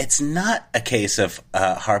since it's not a case of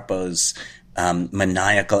Harpo's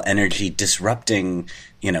maniacal energy disrupting,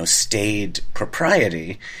 staid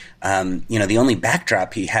propriety, the only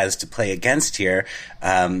backdrop he has to play against here,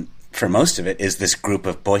 for most of it, is this group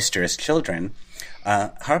of boisterous children.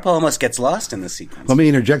 Harpo almost gets lost in the sequence. Let me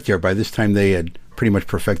interject here. By this time, they had pretty much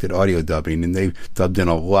perfected audio dubbing, and they dubbed in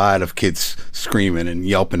a lot of kids screaming and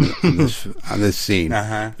yelping on this scene.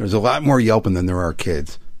 Uh-huh. There's a lot more yelping than there are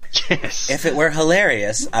kids. Yes. If it were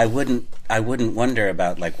hilarious, I wouldn't wonder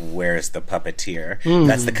about, like, where's the puppeteer?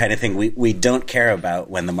 That's the kind of thing we don't care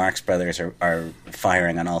about when the Marx Brothers are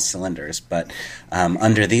firing on all cylinders. But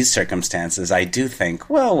under these circumstances, I do think,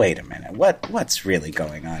 well, wait a minute, what's really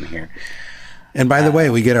going on here? And by the way,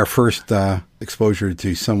 we get our first exposure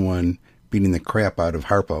to someone beating the crap out of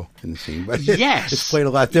Harpo in the scene. But Yes. it's played a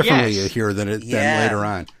lot differently Yes. here than later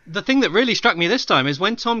on. The thing that really struck me this time is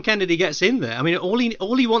when Tom Kennedy gets in there. I mean, all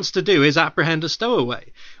he wants to do is apprehend a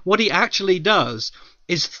stowaway. What he actually does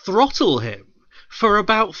is throttle him for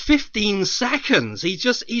about 15 seconds.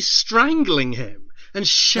 He's strangling him and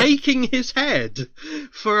shaking his head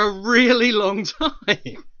for a really long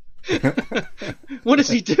time. What is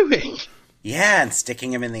he doing? Yeah, and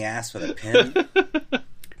sticking him in the ass with a pin.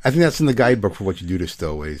 I think that's in the guidebook for what you do to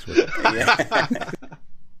stowaways.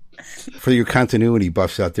 For your continuity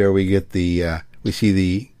buffs out there, we get we see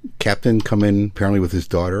the captain come in apparently with his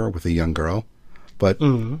daughter, with a young girl. But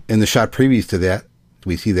in the shot previous to that,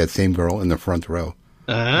 we see that same girl in the front row.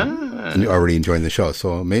 And already enjoying the show.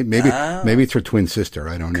 So maybe it's her twin sister.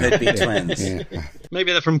 I don't know. Could be twins. Yeah.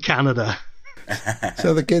 Maybe they're from Canada.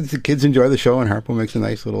 So the kids enjoy the show, and Harpo makes a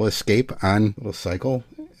nice little escape on a little cycle.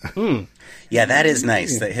 Yeah, that is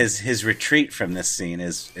nice. That his retreat from this scene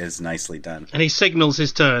is nicely done. And he signals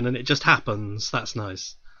his turn, and it just happens. That's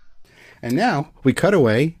nice. And now we cut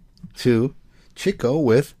away to Chico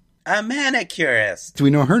with A manicurist. Do we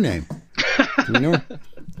know her name? Do we know her?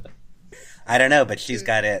 I don't know, but she's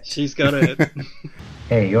got it. She's got it.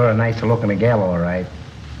 Hey, you're a nicer looking gal, all right.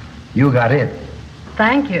 You got it,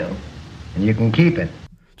 Thank you. and you can keep it.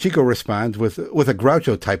 Chico responds with a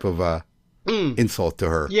Groucho type of insult to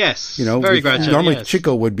her. Yes, You know, very Groucho, normally yes.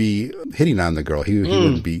 Chico would be hitting on the girl. He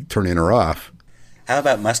would be turning her off. How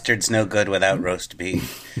about mustard's no good without roast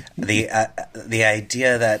beef? The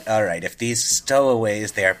idea that, all right, if these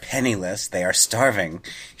stowaways, they are penniless, they are starving,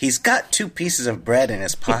 he's got 2 pieces of bread in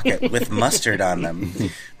his pocket with mustard on them,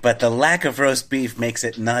 but the lack of roast beef makes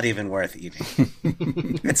it not even worth eating.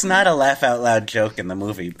 It's not a laugh-out-loud joke in the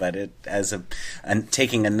movie, but it as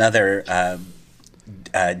taking another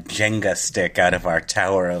Jenga stick out of our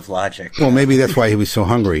tower of logic. Well, maybe that's why he was so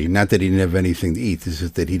hungry. Not that he didn't have anything to eat. It's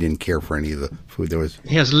just that he didn't care for any of the food. There was.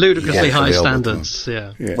 He has ludicrously Yeah, high available to him.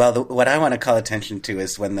 standards. Yeah. Well, what I want to call attention to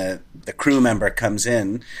is when the crew member comes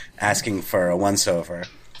in asking for a once-over,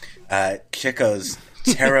 Chico's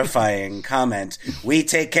terrifying comment, "We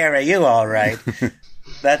take care of you, all right."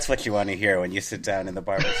 That's what you want to hear when you sit down in the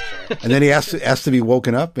barber's chair. And then he asks to be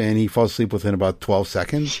woken up, and he falls asleep within about 12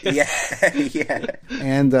 seconds. Yeah, yeah.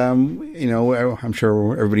 And, you know, I'm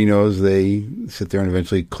sure everybody knows they sit there and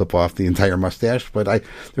eventually clip off the entire mustache. But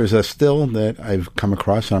there's a still that I've come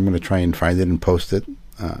across, and I'm going to try and find it and post it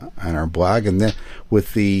on our blog. And then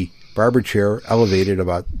with the barber chair elevated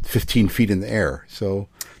about 15 feet in the air. So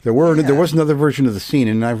there was another version of the scene,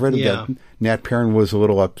 and I've read that Nat Perrin was a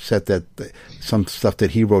little upset that some stuff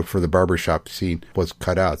that he wrote for the barbershop scene was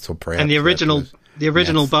cut out. So perhaps And the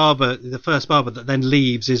original barber, the first barber that then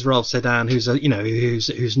leaves, is Rolf Sedan, who's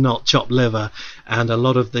not chopped liver, and a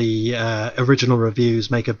lot of the original reviews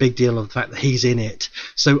make a big deal of the fact that he's in it.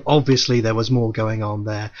 So obviously there was more going on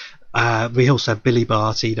there. We also have Billy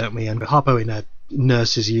Barty, don't we, and Harpo in a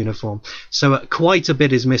nurse's uniform. So quite a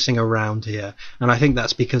bit is missing around here, and I think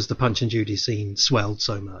that's because the Punch and Judy scene swelled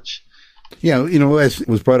so much. Yeah, you know, as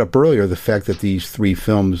was brought up earlier, the fact that these 3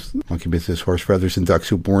 films, Monkey Business, Horse Feathers, and Duck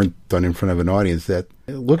Soup, weren't done in front of an audience, that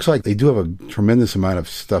it looks like they do have a tremendous amount of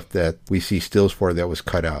stuff that we see stills for that was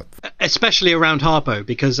cut out. Especially around Harpo,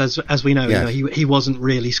 because as we know, Yes. he wasn't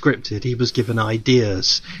really scripted. He was given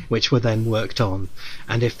ideas, which were then worked on,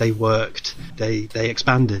 and if they worked, they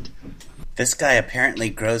expanded. This guy apparently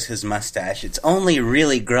grows his mustache. It's only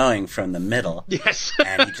really growing from the middle. Yes.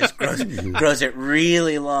 And he just grows it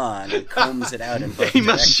really long and combs it out in both He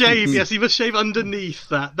must directions. shave, yes, he must shave underneath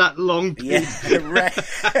that long piece. Yeah, right.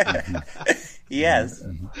 Yes.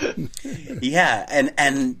 Yeah,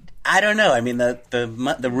 and I don't know. I mean,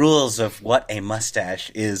 the rules of what a mustache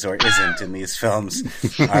is or isn't in these films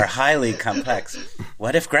are highly complex.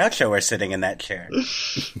 What if Groucho were sitting in that chair?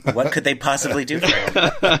 What could they possibly do for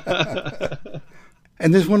him?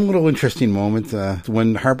 And there's one little interesting moment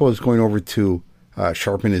when Harpo is going over to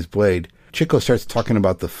sharpen his blade. Chico starts talking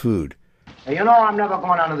about the food. Hey, you know I'm never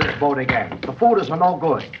going onto this boat again. The food is no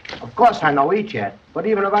good. Of course I no eat yet, but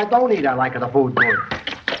even if I don't eat, I like the food good.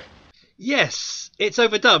 Yes, it's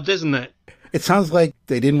overdubbed, isn't it? It sounds like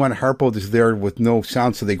they didn't want Harpo just there with no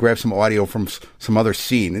sound, so they grabbed some audio from some other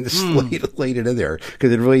scene and just laid it in there,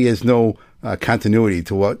 because it really is no continuity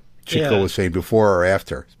to what Chico was saying before or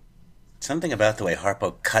after. Something about the way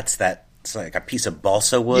Harpo cuts that, it's like a piece of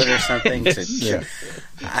balsa wood or something.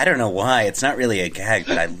 I don't know why. It's not really a gag,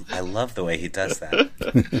 but I love the way he does that.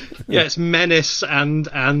 Yeah, it's menace and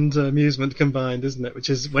amusement combined, isn't it?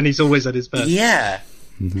 Which is when he's always at his best. Yeah.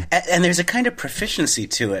 Mm-hmm. And there's a kind of proficiency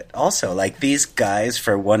to it also. Like, these guys,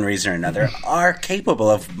 for one reason or another, are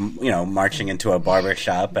capable of, marching into a barber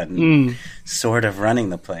shop and sort of running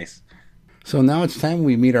the place. So now it's time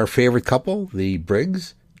we meet our favorite couple, the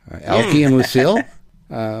Briggs, Elkie and Lucille.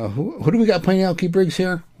 Who do we got playing Elkie Briggs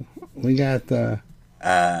here? We got... You're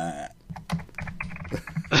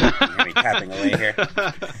going to be tapping away here.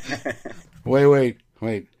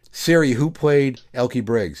 Wait. Siri, who played Elkie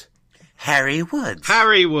Briggs? Harry Woods.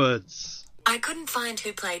 Harry Woods. I couldn't find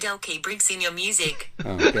who played Elkie Briggs in your music.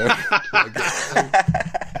 Okay.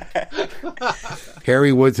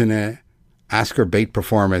 Harry Woods in an Oscar bait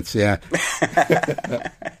performance, yeah.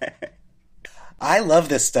 I love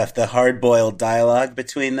this stuff, the hard-boiled dialogue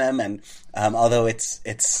between them, and although it's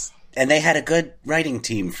and they had a good writing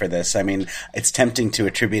team for this. I mean, it's tempting to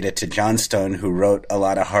attribute it to John Stone, who wrote a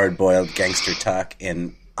lot of hard-boiled gangster talk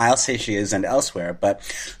in I'll Say She Is and elsewhere, but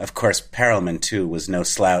of course Perelman too was no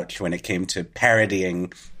slouch when it came to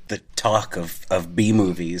parodying the talk of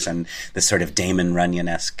B-movies and the sort of Damon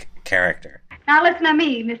Runyon-esque character. Now listen to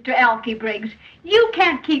me, Mr. Elkie Briggs. You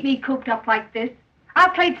can't keep me cooped up like this.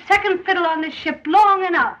 I've played second fiddle on this ship long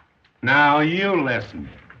enough. Now you listen.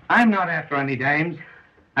 I'm not after any dames.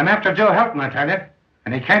 I'm after Joe Helton, I tell you.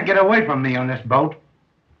 And he can't get away from me on this boat.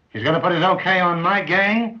 He's going to put his okay on my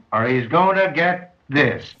gang, or he's going to get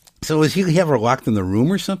this. So is he have her locked in the room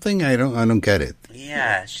or something? I don't get it.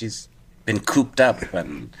 Yeah, she's been cooped up,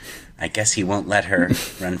 and I guess he won't let her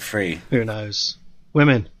run free. Who knows?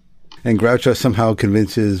 Women. And Groucho somehow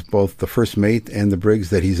convinces both the first mate and the Briggs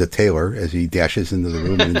that he's a tailor as he dashes into the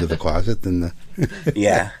room and into the closet. And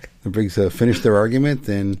the Briggs finish their argument,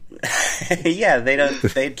 and yeah,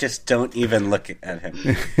 they just don't even look at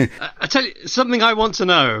him. I tell you something I want to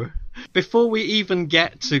know. Before we even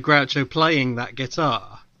get to Groucho playing that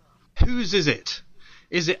guitar, whose is it?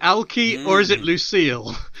 Is it Elkie or is it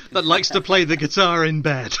Lucille that likes to play the guitar in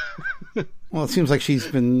bed? Well, it seems like she's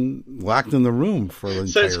been locked in the room for the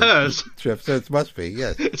So it's hers? trip. So it must be,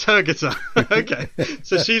 yes. It's her guitar. Okay.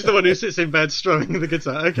 So she's the one who sits in bed strumming the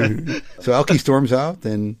guitar. Okay. So Elkie storms out,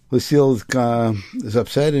 and Lucille is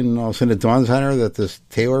upset, and all of a sudden it dawns on her that this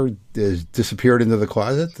tailor has disappeared into the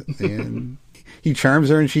closet, and he charms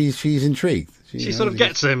her, and she's intrigued. She sort of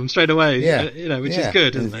gets him straight away, which is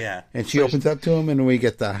good, isn't it? Yeah. And she opens up to him, and we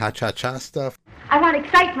get the ha-cha-cha stuff. I want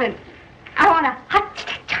excitement. I want a hot...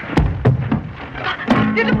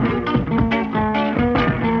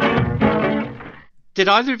 Did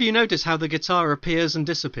either of you notice how the guitar appears and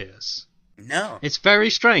disappears? No. It's very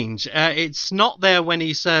strange. It's not there when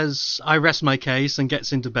he says, I rest my case, and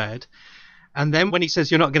gets into bed. And then when he says,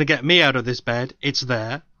 you're not going to get me out of this bed, it's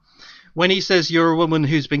there. When he says, you're a woman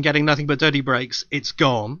who's been getting nothing but dirty breaks, it's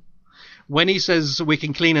gone. When he says, we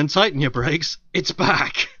can clean and tighten your brakes, it's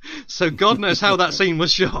back. So God knows how that scene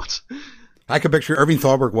was shot. I can picture Irving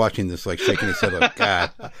Thalberg watching this, like shaking his head like,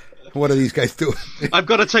 God, what are these guys doing? I've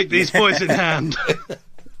got to take these boys in hand.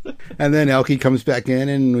 And then Elkie comes back in,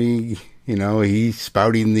 and he's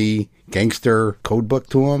spouting the gangster code book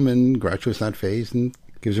to him, and Groucho's not fazed and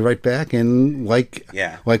gives it right back. And like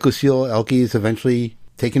Lucille, Elkie is eventually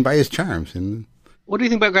taken by his charms. And what do you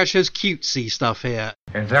think about Groucho's cutesy stuff here?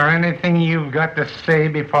 Is there anything you've got to say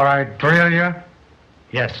before I drill you?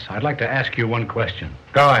 Yes, I'd like to ask you one question.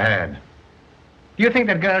 Go ahead. Do you think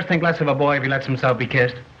that girls think less of a boy if he lets himself be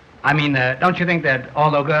kissed? I mean, don't you think that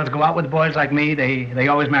although girls go out with boys like me, they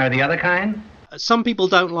always marry the other kind? Some people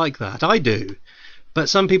don't like that. I do. But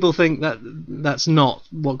some people think that that's not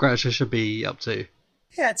what Groucho should be up to.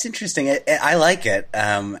 Yeah, it's interesting. I like it,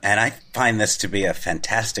 and I find this to be a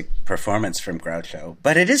fantastic performance from Groucho.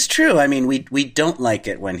 But it is true. I mean, we don't like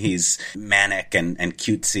it when he's manic and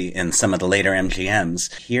cutesy in some of the later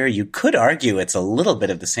MGMs. Here, you could argue it's a little bit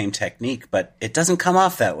of the same technique, but it doesn't come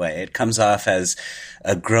off that way. It comes off as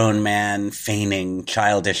a grown man feigning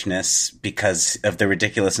childishness because of the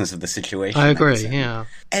ridiculousness of the situation. I agree, yeah.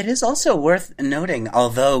 It is also worth noting,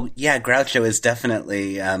 although, yeah, Groucho is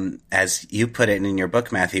definitely, as you put it in your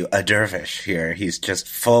book, Matthew, a dervish here. He's just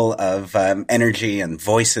full of energy and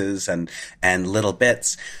voices and little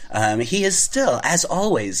bits. He is still, as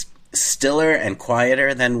always, stiller and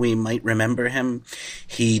quieter than we might remember him.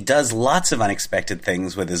 He does lots of unexpected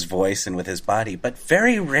things with his voice and with his body, but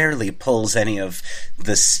very rarely pulls any of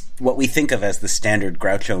this, what we think of as the standard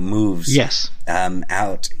Groucho moves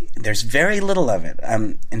out. There's very little of it.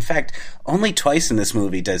 In fact, only twice in this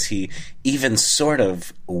movie does he even sort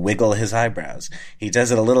of wiggle his eyebrows. He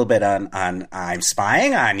does it a little bit on I'm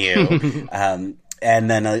spying on you.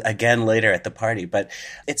 And then again later at the party. But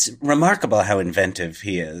it's remarkable how inventive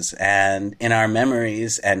he is. And in our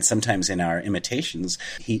memories and sometimes in our imitations,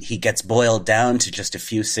 he gets boiled down to just a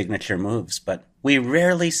few signature moves, but we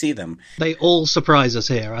rarely see them. They all surprise us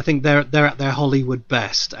here. I think they're at their Hollywood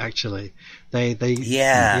best, actually. They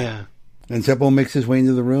Yeah. And Zeppo makes his way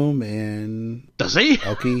into the room, and... Does he?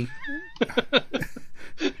 Elkie...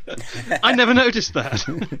 I never noticed that.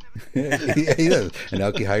 Yeah, he does. And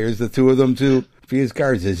Elkie hires the two of them to be his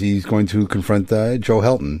guards as he's going to confront Joe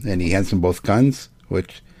Helton. And he hands them both guns,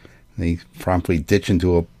 which they promptly ditch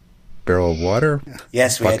into a barrel of water.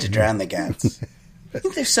 Yes, we had to drown the guns. I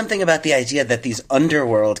think there's something about the idea that these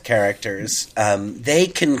underworld characters, they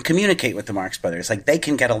can communicate with the Marx Brothers. Like, they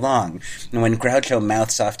can get along. And when Groucho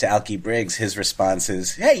mouths off to Elkie Briggs, his response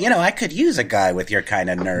is, hey, I could use a guy with your kind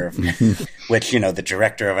of nerve. Which, the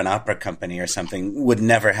director of an opera company or something would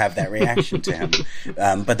never have that reaction to him.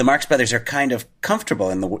 But the Marx Brothers are kind of comfortable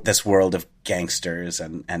in this world of gangsters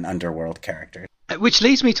and underworld characters. Which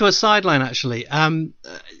leads me to a sideline, actually.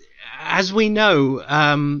 As we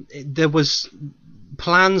know, there was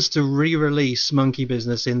plans to re-release Monkey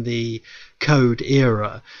Business in the Code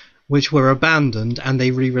era, which were abandoned, and they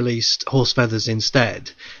re-released Horse Feathers instead.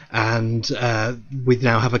 And we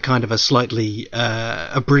now have a kind of a slightly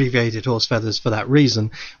abbreviated Horse Feathers for that reason.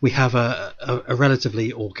 We have a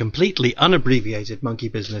relatively or completely unabbreviated Monkey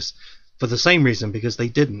Business for the same reason, because they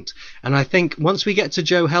didn't. And I think once we get to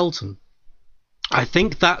Joe Helton, I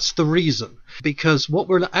think that's the reason, because what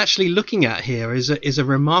we're actually looking at here is a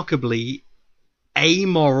remarkably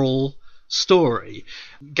amoral story.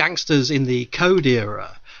 Gangsters in the Code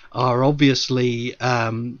era are obviously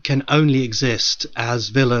can only exist as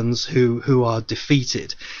villains who are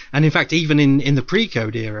defeated. And in fact, even in the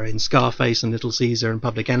pre-Code era, in Scarface and Little Caesar and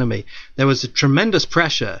Public Enemy, there was a tremendous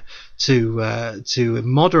pressure to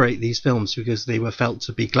moderate these films because they were felt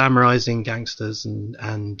to be glamorizing gangsters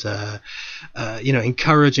and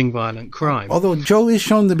encouraging violent crime. Although Joe is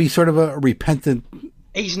shown to be sort of a repentant.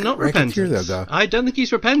 He's not repentant. I don't think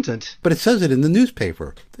he's repentant. But it says it in the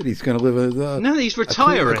newspaper that he's going to live he's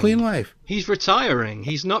retiring. A clean life. He's retiring.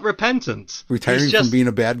 He's not repentant. Retiring from being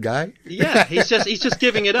a bad guy? Yeah, he's just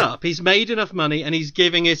giving it up. He's made enough money and he's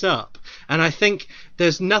giving it up. And I think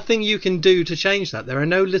there's nothing you can do to change that. There are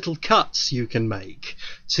no little cuts you can make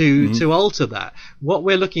to alter that. What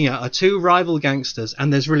we're looking at are two rival gangsters,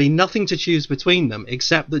 and there's really nothing to choose between them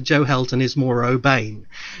except that Joe Helton is more urbane.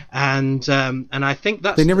 And I think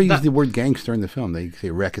that's... They never use the word gangster in the film. They say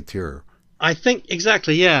racketeer. I think,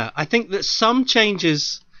 exactly, yeah. I think that some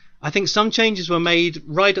changes were made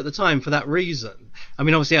right at the time for that reason. I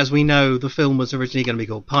mean, obviously, as we know, the film was originally going to be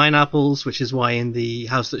called Pineapples, which is why in the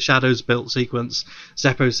House That Shadows Built sequence,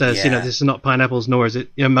 Zeppo says, this is not pineapples, nor is it,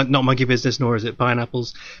 not Monkey Business, nor is it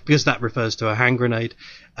pineapples, because that refers to a hand grenade.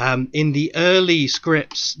 In the early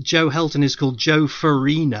scripts, Joe Helton is called Joe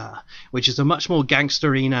Farina, which is a much more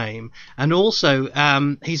gangstery name. And also,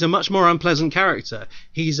 he's a much more unpleasant character.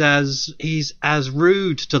 He's as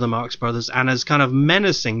rude to the Marx Brothers and as kind of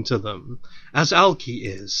menacing to them as Elkie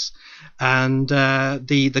is. And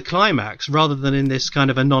the climax, rather than in this kind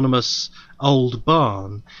of anonymous old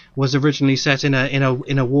barn, was originally set in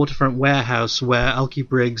a waterfront warehouse where Elkie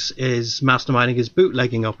Briggs is masterminding his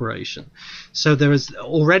bootlegging operation. So there is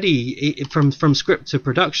already, from script to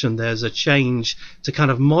production, there's a change to kind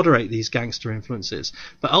of moderate these gangster influences.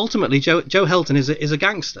 But ultimately, Joe Helton is a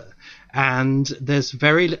gangster. And there's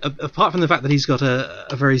apart from the fact that he's got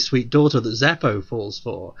a very sweet daughter that Zeppo falls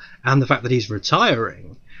for, and the fact that he's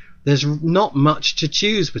retiring, there's not much to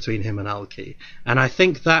choose between him and Elkie. And I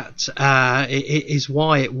think that is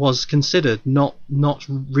why it was considered not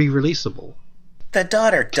re-releasable. The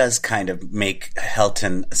daughter does kind of make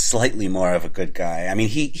Helton slightly more of a good guy. I mean,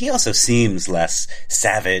 he also seems less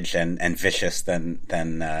savage and vicious than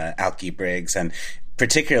Alki Briggs, and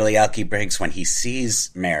particularly Alki Briggs when he sees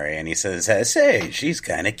Mary and he says, "Say, she's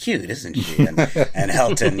kind of cute, isn't she?" And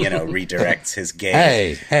Helton, redirects his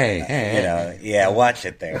gaze. Hey. Yeah, watch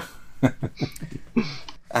it there.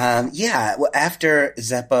 Well, after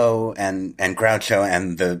Zeppo and Groucho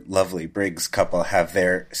and the lovely Briggs couple have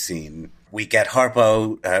their scene, we get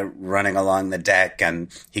Harpo running along the deck, and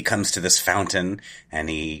he comes to this fountain, and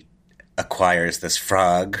he acquires this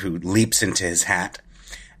frog who leaps into his hat.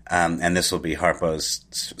 And this will be Harpo's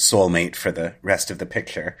soulmate for the rest of the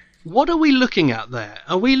picture. What are we looking at there?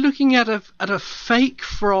 Are we looking at a fake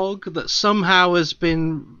frog that somehow has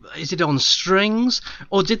been? Is it on strings,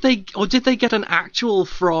 or did they get an actual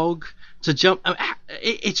frog to jump?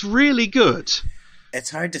 It's really good.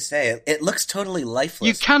 It's hard to say. It looks totally lifeless.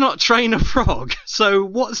 You cannot train a frog. So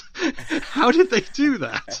how did they do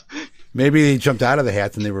that? Maybe they jumped out of the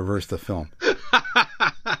hat and they reversed the film.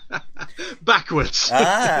 Backwards.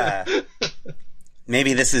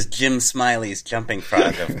 Maybe this is Jim Smiley's jumping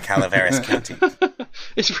frog of Calaveras County.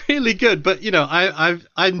 It's really good, but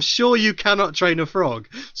I'm sure you cannot train a frog,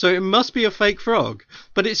 so it must be a fake frog.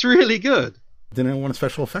 But it's really good. Didn't it win a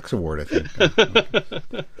special effects award, I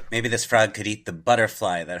think. Maybe this frog could eat the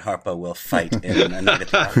butterfly that Harpo will fight in A Night at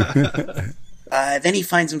the Opera. Then he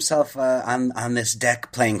finds himself on this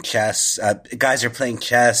deck playing chess. Guys are playing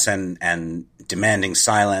chess and demanding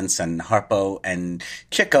silence, and Harpo and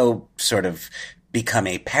Chico sort of become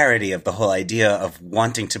a parody of the whole idea of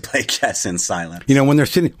wanting to play chess in silence.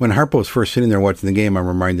 When Harpo's first sitting there watching the game, I'm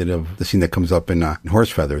reminded of the scene that comes up in Horse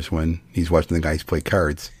Feathers when he's watching the guys play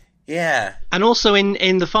cards. Yeah. And also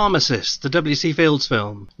in The Pharmacist, the W.C. Fields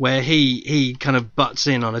film, where he kind of butts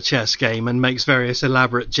in on a chess game and makes various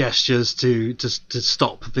elaborate gestures to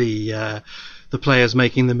stop the players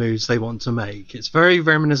making the moves they want to make. It's very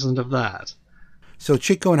reminiscent of that. So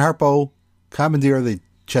Chico and Harpo commandeer the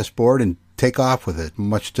chessboard and take off with it,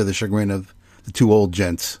 much to the chagrin of the two old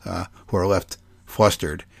gents who are left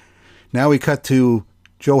flustered. Now we cut to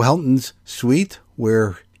Joe Helton's suite,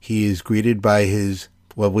 where he is greeted by his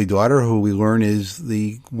lovely daughter, who we learn is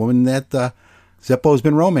the woman that Zeppo has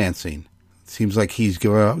been romancing. It seems like he's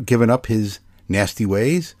given up his nasty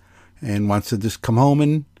ways and wants to just come home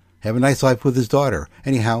and have a nice life with his daughter.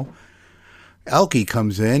 Anyhow, Alki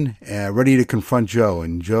comes in ready to confront Joe,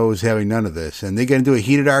 and Joe is having none of this. And they get into a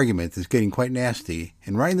heated argument that's getting quite nasty.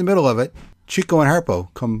 And right in the middle of it, Chico and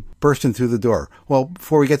Harpo come bursting through the door. Well,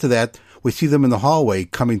 before we get to that, we see them in the hallway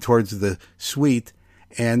coming towards the suite,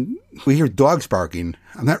 and we hear dogs barking.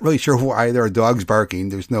 I'm not really sure why there are dogs barking.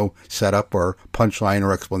 There's no setup or punchline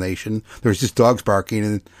or explanation. There's just dogs barking,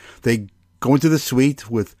 and they go into the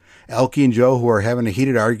suite with Alki and Joe, who are having a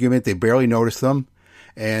heated argument. They barely notice them,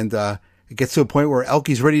 and it gets to a point where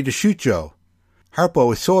Alki's ready to shoot Joe.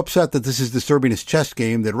 Harpo is so upset that this is disturbing his chess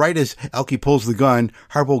game that right as Alki pulls the gun,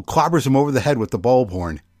 Harpo clobbers him over the head with the bulb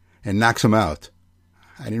horn and knocks him out.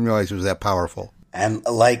 I didn't realize it was that powerful. And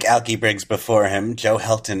like Alki Briggs before him, Joe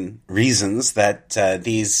Helton reasons that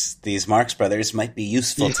these Marx Brothers might be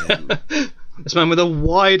useful to him. This man with a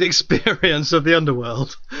wide experience of the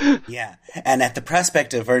underworld. Yeah. And at the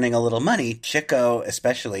prospect of earning a little money, Chico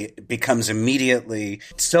especially becomes immediately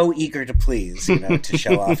so eager to please, to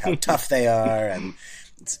show off how tough they are. And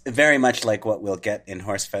it's very much like what we'll get in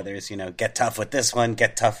Horse Feathers, get tough with this one,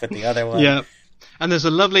 get tough with the other one. Yeah. And there's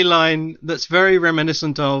a lovely line that's very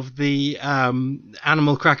reminiscent of the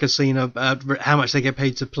Animal Cracker scene of how much they get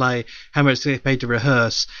paid to play, how much they get paid to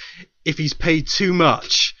rehearse. If he's paid too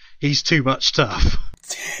much, he's too much tough.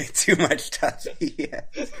 Too much tough, yeah.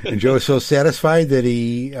 And Joe is so satisfied that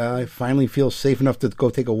he finally feels safe enough to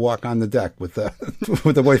go take a walk on the deck with the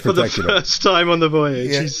voice protector. For the first time on the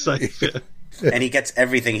voyage, he's safe. Yeah. And he gets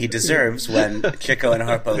everything he deserves when Chico and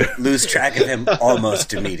Harpo lose track of him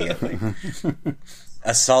almost immediately.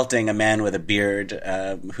 Assaulting a man with a beard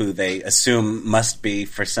who they assume must be,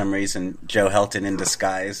 for some reason, Joe Helton in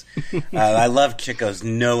disguise. I love Chico's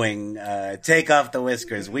knowing, take off the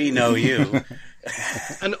whiskers, we know you.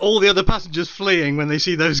 And all the other passengers fleeing when they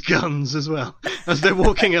see those guns as well, as they're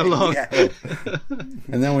walking along. Yeah.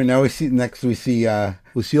 And then we see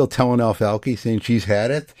Lucille telling off Alki, saying she's had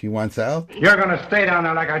it, she wants out. You're going to stay down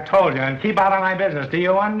there like I told you and keep out of my business. Do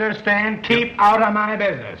you understand? Keep out of my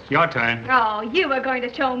business. Your turn. Oh, you were going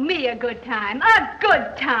to show me a good time. A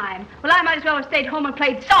good time. Well, I might as well have stayed home and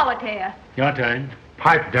played solitaire. Your turn.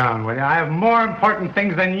 Pipe down, will you? I have more important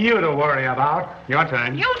things than you to worry about. Your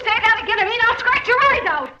turn. You say that again to me now, I'll scratch your eyes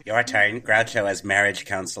out. Your turn. Groucho as marriage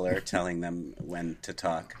counselor telling them when to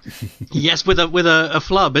talk. Yes, with a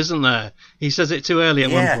flub, isn't there? He says it too early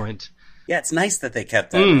at one point. Yeah, it's nice that they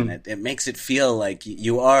kept that in. It makes it feel like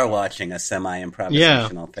you are watching a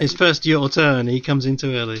semi-improvisational thing. His first your turn, he comes in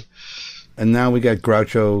too early. And now we got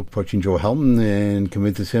Groucho approaching Joe Helton and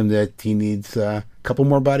convinces him that he needs a couple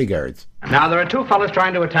more bodyguards. Now, there are two fellas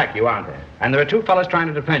trying to attack you, aren't there? And there are two fellas trying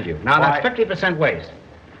to defend you. Now, that's 50% waste.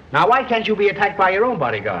 Now, why can't you be attacked by your own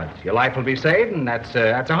bodyguards? Your life will be saved, and that's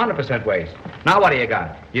 100% waste. Now, what do you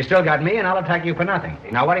got? You still got me, and I'll attack you for nothing.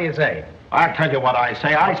 Now, what do you say? I'll tell you what I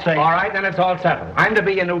say. All right, then it's all settled. I'm to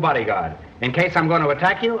be your new bodyguard. In case I'm going to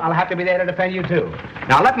attack you, I'll have to be there to defend you, too.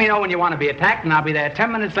 Now, let me know when you want to be attacked, and I'll be there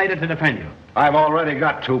 10 minutes later to defend you. I've already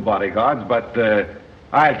got two bodyguards, but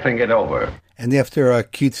I'll think it over. And after a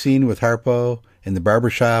cute scene with Harpo in the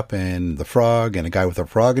barbershop and the frog and a guy with a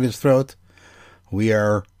frog in his throat, we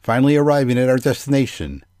are finally arriving at our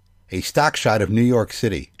destination, a stock shot of New York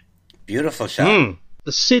City. Beautiful shot.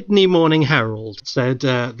 The Sydney Morning Herald said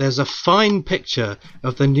there's a fine picture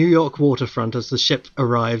of the New York waterfront as the ship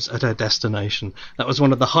arrives at her destination. That was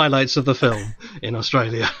one of the highlights of the film in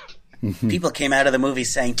Australia. People came out of the movie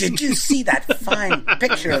saying, "Did you see that fine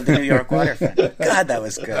picture of the New York waterfront? God, that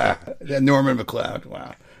was good." Norman McLeod,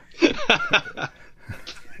 wow.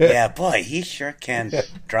 Yeah, boy, he sure can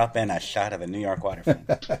drop in a shot of the New York waterfront.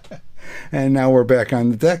 And now we're back on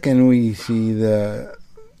the deck, and we see the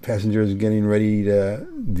passengers getting ready to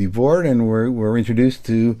deboard, and we're introduced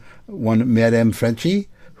to one Madame Frenchie,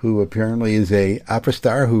 who apparently is a opera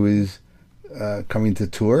star who is coming to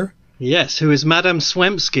tour. Yes, who is Madame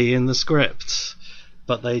Swemsky in the script,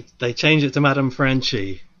 but they change it to Madame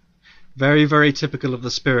Frenchie. Very, very typical of the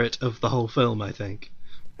spirit of the whole film, I think.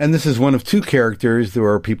 And this is one of two characters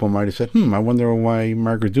where people might have said, I wonder why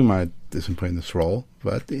Margaret Dumas isn't playing this role.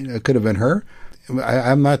 But it could have been her.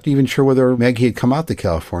 I'm not even sure whether Maggie had come out to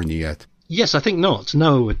California yet. Yes, I think not.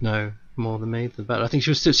 Noah would know more than me. But I think she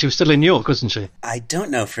was still in New York, wasn't she? I don't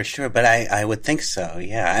know for sure, but I would think so,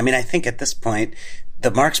 yeah. I mean, I think at this point, the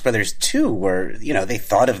Marx Brothers, too, were, they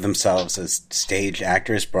thought of themselves as stage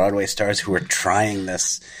actors, Broadway stars who were trying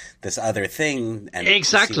this other thing. And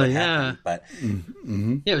exactly, yeah. Happened, but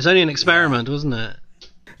yeah, it was only an experiment, wasn't it?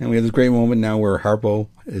 And we have this great moment now where Harpo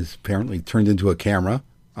is apparently turned into a camera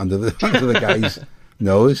under the guy's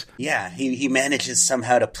nose. Yeah, he manages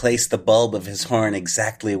somehow to place the bulb of his horn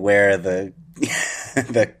exactly where the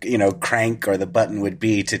crank or the button would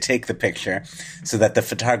be to take the picture, so that the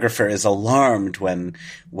photographer is alarmed when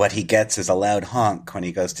what he gets is a loud honk when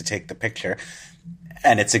he goes to take the picture.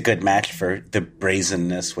 And it's a good match for the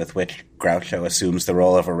brazenness with which Groucho assumes the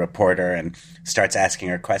role of a reporter and starts asking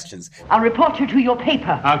her questions. I'll report you to your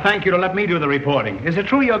paper. I'll thank you to let me do the reporting. Is it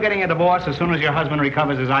true you're getting a divorce as soon as your husband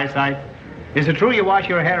recovers his eyesight? Is it true you wash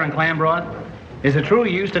your hair in clam broth? Is it true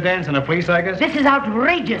you used to dance in a flea circus? This is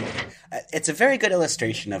outrageous. It's a very good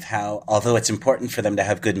illustration of how, although it's important for them to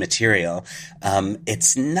have good material,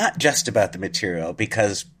 it's not just about the material,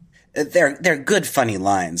 because they're good, funny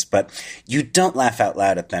lines, but you don't laugh out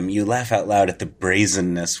loud at them. You laugh out loud at the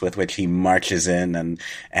brazenness with which he marches in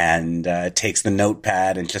and takes the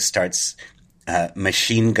notepad and just starts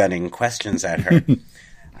machine gunning questions at her.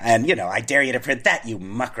 And, I dare you to print that, you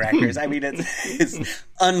muckrackers. I mean, it's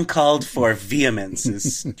uncalled for vehemence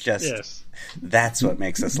is just, yes. That's what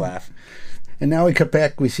makes us laugh. And now we cut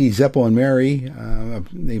back, we see Zeppo and Mary.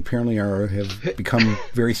 They apparently have become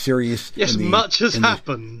very serious. Yes, much has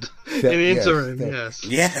happened in the interim,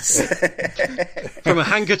 Yes. From a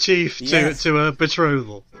handkerchief to a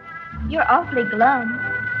betrothal. You're awfully glum.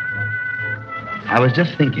 I was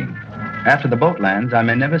just thinking, after the boat lands, I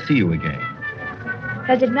may never see you again.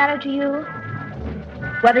 Does it matter to you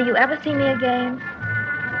whether you ever see me again?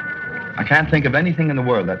 I can't think of anything in the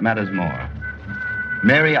world that matters more.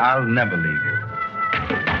 Mary, I'll never leave you.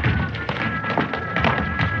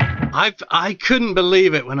 I couldn't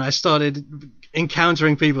believe it when I started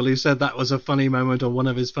encountering people who said that was a funny moment or one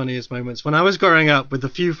of his funniest moments. When I was growing up with the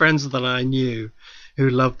few friends that I knew who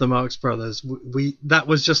loved the Marx Brothers, that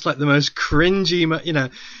was just like the most cringy,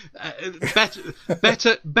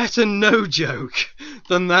 better no joke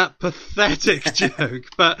than that pathetic joke.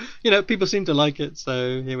 But people seem to like it,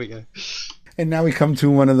 so here we go. And now we come to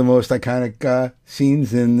one of the most iconic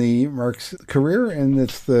scenes in the Marx career, and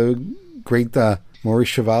it's the great Maurice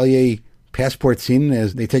Chevalier passport scene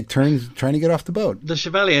as they take turns trying to get off the boat. The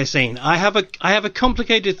Chevalier scene. I have a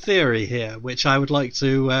complicated theory here, which I would like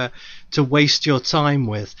to waste your time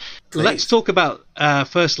with. Please. Let's talk about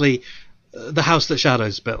firstly The House That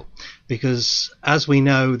Shadows Built, because as we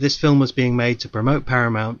know, this film was being made to promote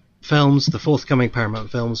Paramount films, the forthcoming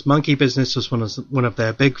Paramount films. Monkey Business was one of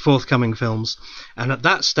their big forthcoming films, and at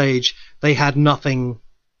that stage they had nothing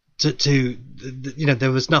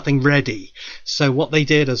there was nothing ready. So what they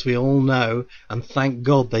did, as we all know, and thank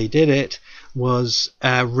God they did it, was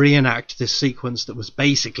reenact this sequence that was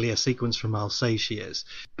basically a sequence from Alsatias.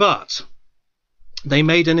 But they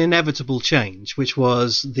made an inevitable change, which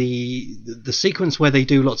was the sequence where they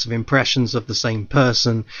do lots of impressions of the same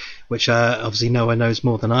person, which obviously Noah knows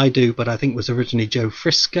more than I do, but I think was originally Joe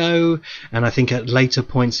Frisco, and I think at later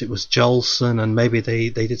points it was Jolson, and maybe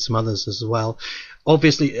they did some others as well.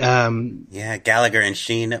 Obviously, Gallagher and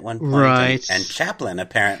Sheen at one point, right, and Chaplin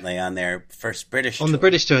apparently on their first British tour. On the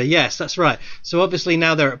British tour, yes, that's right. So obviously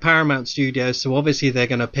now they're at Paramount Studios, so obviously they're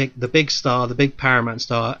going to pick the big star, the big Paramount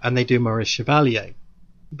star, and they do Maurice Chevalier.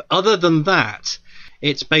 But other than that,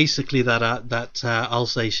 it's basically that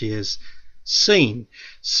Alsatias scene.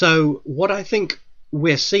 So what I think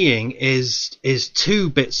we're seeing is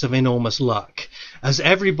two bits of enormous luck. As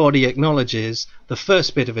everybody acknowledges, the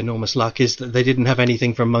first bit of enormous luck is that they didn't have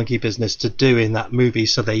anything from Monkey Business to do in that movie,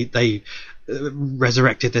 so they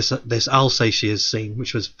resurrected this Alsatias scene,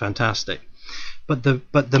 which was fantastic. But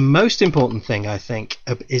the most important thing, I think,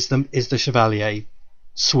 is the Chevalier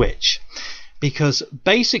switch, because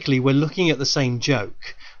basically we're looking at the same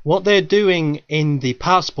joke. What they're doing in the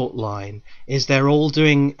passport line is they're all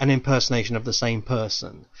doing an impersonation of the same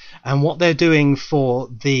person. And what they're doing for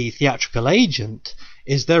the theatrical agent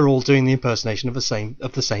is they're all doing the impersonation of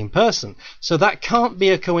the same person. So that can't be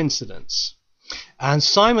a coincidence. And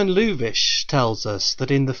Simon Luvish tells us that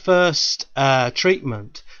in the first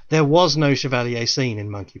treatment, there was no Chevalier scene in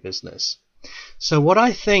Monkey Business. So what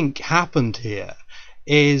I think happened here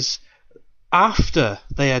is after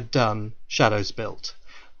they had done Shadows Built,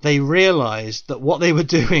 they realized that what they were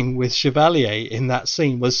doing with Chevalier in that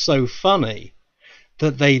scene was so funny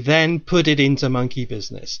that they then put it into Monkey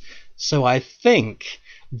Business. So I think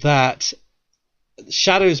that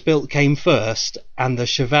Shadows Built came first and the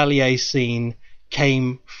Chevalier scene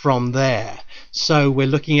came from there. So we're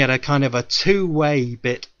looking at a kind of a two-way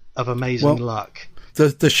bit of amazing luck.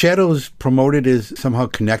 The Shadows promoted is somehow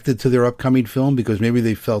connected to their upcoming film, because maybe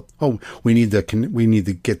they felt, we need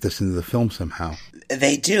to get this into the film somehow.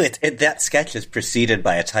 They do. That sketch is preceded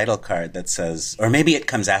by a title card that says, or maybe it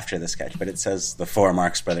comes after the sketch, but it says the four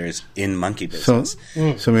Marx Brothers in Monkey Business.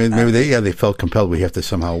 So maybe they felt compelled, we have to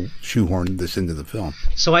somehow shoehorn this into the film.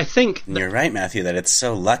 So I think you're right, Matthew, that it's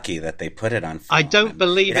so lucky that they put it on film. I don't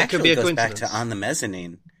believe it could be a coincidence. It actually goes back to On the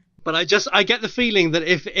Mezzanine. But I get the feeling that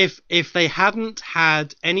if they hadn't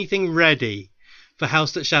had anything ready for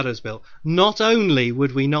House That Shadows Built, not only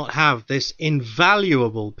would we not have this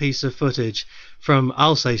invaluable piece of footage from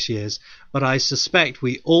Alsatias, but I suspect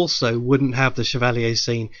we also wouldn't have the Chevalier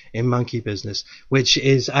scene in Monkey Business, which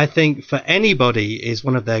is, I think, for anybody, is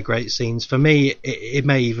one of their great scenes. For me, it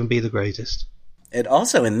may even be the greatest. It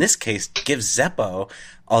also, in this case, gives Zeppo,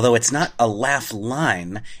 although it's not a laugh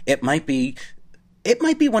line, it might be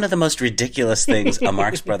one of the most ridiculous things a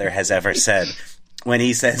Marx Brother has ever said when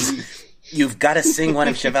he says, "You've got to sing one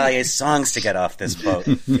of Chevalier's songs to get off this boat."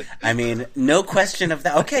 I mean, no question of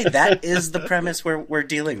that. Okay, that is the premise we're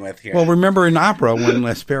dealing with here. Well, remember in opera when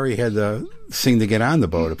Lasperi had to sing to get on the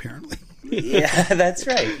boat, apparently. Yeah, that's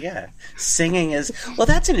right, yeah. Singing is... Well,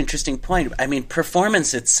 that's an interesting point. I mean,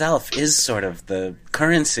 performance itself is sort of the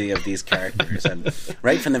currency of these characters. And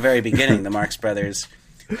right from the very beginning, the Marx Brothers...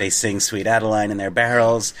 They sing Sweet Adeline in their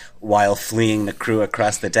barrels. While fleeing the crew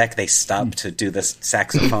across the deck, they stop to do this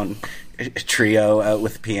saxophone trio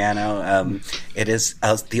with piano. It is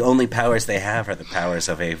the only powers they have are the powers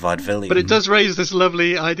of a vaudevillian. But it does raise this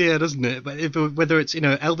lovely idea, doesn't it? But whether it's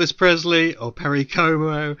Elvis Presley or Perry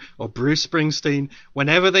Como or Bruce Springsteen,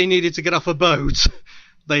 whenever they needed to get off a boat,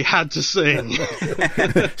 they had to sing.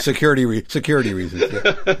 Security reasons.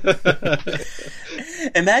 Yeah.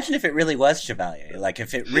 Imagine if it really was Chevalier. Like if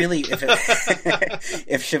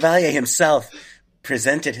Chevalier himself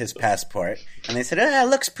presented his passport and they said, "It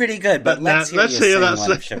looks pretty good, but let's hear you sing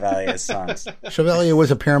one of Chevalier's songs." Chevalier was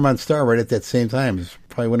a Paramount star right at that same time. It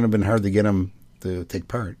probably wouldn't have been hard to get him to take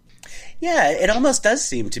part. Yeah, it almost does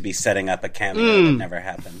seem to be setting up a cameo that never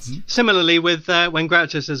happens. Similarly, with when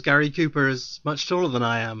Groucho says Gary Cooper is much taller than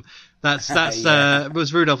I am, that's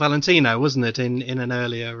was Rudolph Valentino, wasn't it? In an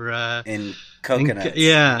earlier in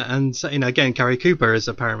Coconuts. And again, Gary Cooper is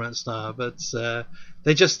a Paramount star, but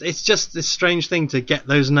it's just this strange thing to get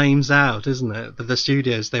those names out, isn't it? But the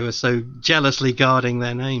studios, they were so jealously guarding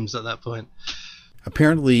their names at that point.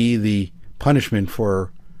 Apparently, the punishment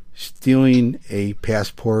for stealing a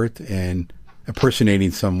passport and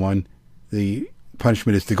impersonating someone, the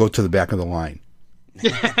punishment is to go to the back of the line.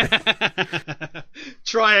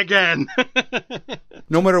 Try again.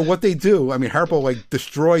 No matter what they do, I mean, Harpo like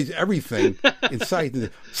destroys everything in sight.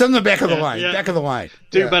 Send them back of the line. Back of the line.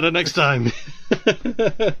 Do better next time.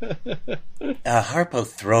 Harpo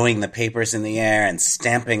throwing the papers in the air and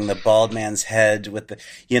stamping the bald man's head with the,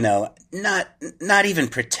 not even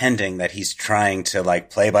pretending that he's trying to like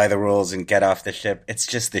play by the rules and get off the ship. It's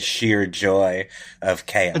just the sheer joy of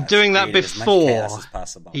chaos. And doing that before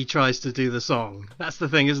possible. He tries to do the song. That's the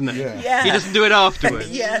thing, isn't it? Yeah. He doesn't do it afterwards.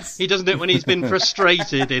 Yes. He doesn't do it when he's been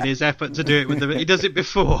frustrated in his effort to do it with the. He does it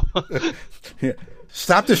before. Yeah.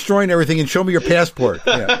 Stop destroying everything and show me your passport.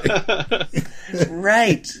 Yeah.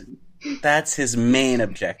 Right. That's his main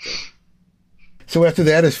objective. So after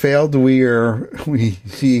that has failed, we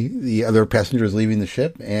see the other passengers leaving the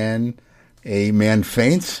ship, and a man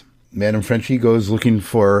faints. Madame Frenchie goes looking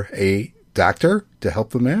for a doctor to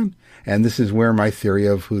help the man, and this is where my theory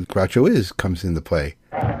of who Groucho is comes into play.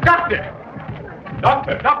 Doctor!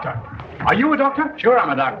 Doctor! Are you a doctor? Sure,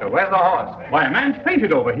 I'm a doctor. Where's the horse? Why, a man's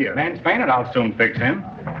fainted over here. Man's fainted? I'll soon fix him.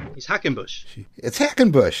 He's Hackenbush. It's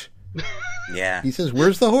Hackenbush. Yeah. He says,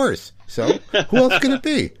 "Where's the horse?" So who else can it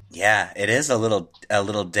be? Yeah, it is a little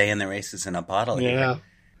day in the races in a bottle. Yeah. Here.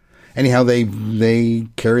 Anyhow, they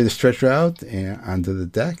carry the stretcher out onto the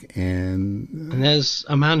deck, and there's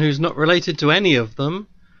a man who's not related to any of them,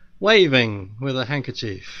 waving with a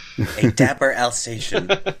handkerchief. A dapper Alsatian.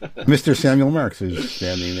 Mr. Samuel Marks is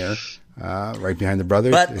standing there, right behind the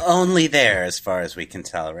brothers. But only there, as far as we can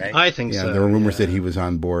tell, right? I think so. Yeah, there were rumors that he was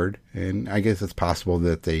on board, and I guess it's possible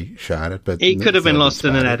that they shot it. But it could have been lost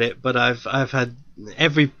in an edit, but I've had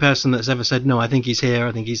every person that's ever said, no, I think he's here,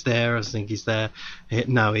 I think he's there, I think he's there.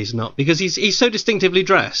 No, he's not, because he's so distinctively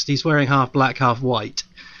dressed. He's wearing half black, half white.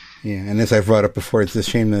 Yeah, and as I've brought up before, it's a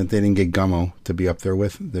shame that they didn't get Gummo to be up there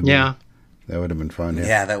with them. Yeah. That would have been fun.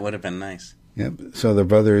 Yeah, that would have been nice. Yep. So the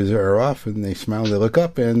brothers are off, and they smile, they look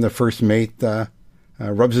up, and the first mate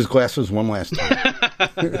rubs his glasses one last time.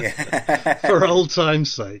 For old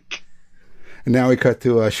time's sake. And now we cut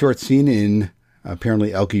to a short scene in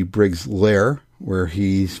apparently Elkie Briggs' lair, where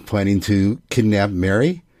he's planning to kidnap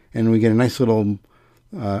Mary, and we get a nice little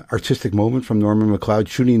artistic moment from Norman MacLeod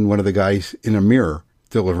shooting one of the guys in a mirror,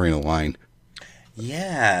 delivering a line.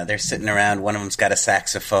 Yeah, they're sitting around. One of them's got a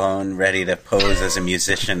saxophone ready to pose as a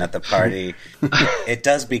musician at the party. It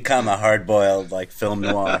does become a hard-boiled, like, film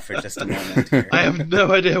noir for just a moment here. I have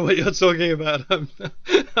no idea what you're talking about.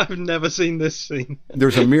 I've never seen this scene.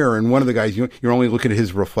 There's a mirror, and one of the guys, you're only looking at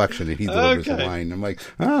his reflection, and he delivers a line. I'm like,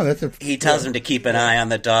 oh, that's a... He tells him to keep an eye on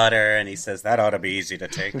the daughter, and he says, that ought to be easy to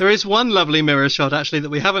take. There is one lovely mirror shot, actually, that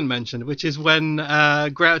we haven't mentioned, which is when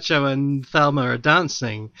Groucho and Thelma are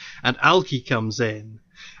dancing, and Alkie comes in,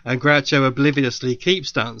 and Groucho obliviously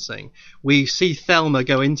keeps dancing. We see Thelma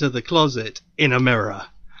go into the closet in a mirror.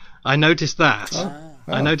 I noticed that.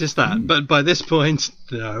 I noticed that, but by this point,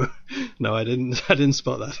 no, I didn't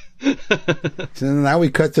spot that. So now we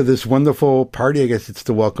cut to this wonderful party. I guess it's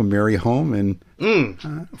to welcome Mary home, and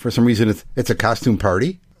for some reason it's a costume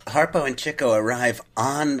party. Harpo and Chico arrive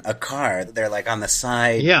on a car. They're like on the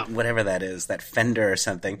side, whatever that is, that fender or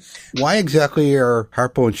something. Why exactly are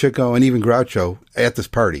Harpo and Chico and even Groucho at this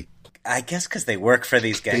party? I guess because they work for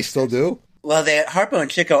these guys. They still do? Well, Harpo and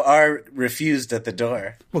Chico are refused at the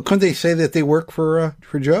door. Well, couldn't they say that they work for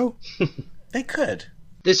Joe? They could.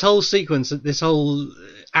 This whole sequence, this whole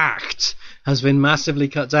act has been massively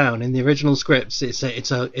cut down. In the original scripts, it's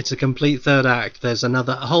a complete third act. There's a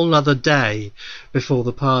whole other day before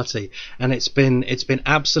the party, and it's been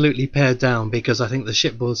absolutely pared down because I think the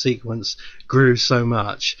shipboard sequence grew so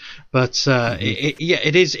much. But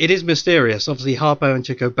it is mysterious. Obviously, Harpo and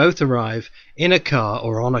Chico both arrive in a car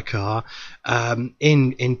or on a car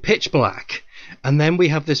in pitch black, and then we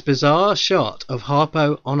have this bizarre shot of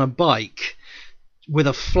Harpo on a bike with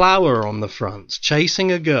a flower on the front,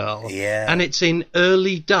 chasing a girl, and it's in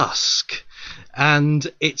early dusk. And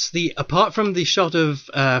it's apart from the shot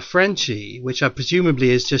of Frenchie, which I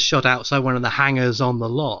presumably is just shot outside one of the hangars on the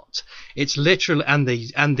lot. It's literally, and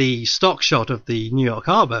the stock shot of the New York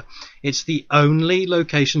Harbor. It's the only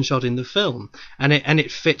location shot in the film, and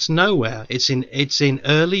it fits nowhere. It's in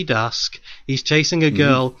early dusk. He's chasing a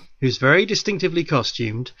girl who's very distinctively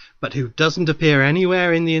costumed, but who doesn't appear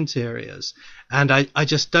anywhere in the interiors. And I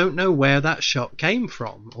just don't know where that shot came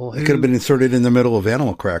from. Or it could have been inserted in the middle of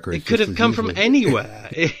Animal Crackers. It could have come from anywhere.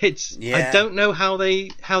 I don't know how they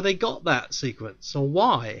got that sequence or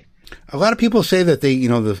why. A lot of people say that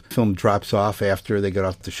the film drops off after they get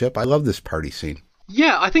off the ship. I love this party scene.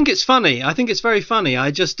 Yeah, I think it's funny. I think it's very funny.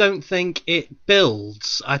 I just don't think it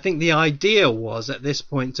builds. I think the idea was at this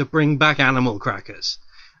point to bring back Animal Crackers.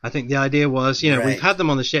 I think the idea was, you know, Right. we've had them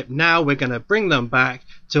on the ship, now we're going to bring them back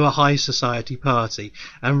to a high society party.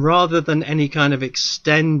 And rather than any kind of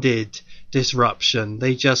extended disruption,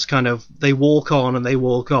 they just they walk on and they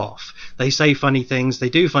walk off. They say funny things, they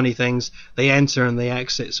do funny things, they enter and they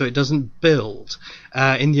exit, so it doesn't build.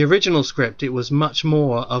 In the original script, it was much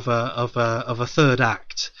more of a third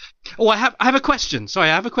act. Oh, I have a question. Sorry,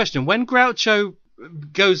 I have a question. When Groucho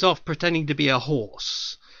goes off pretending to be a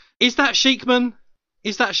horse, is that Sheikman?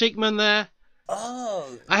 Is that Sheikman there?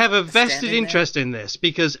 Oh, I have a vested standing interest in this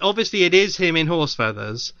because obviously it is him in horse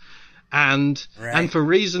feathers, and Right. for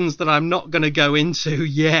reasons that I'm not going to go into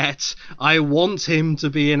yet, I want him to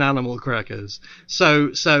be in Animal Crackers.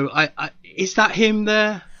 So I is that him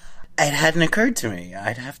there? It hadn't occurred to me.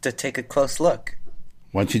 I'd have to take a close look.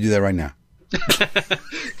 Why don't you do that right now?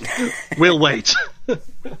 We'll wait.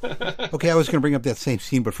 Okay, I was going to bring up that same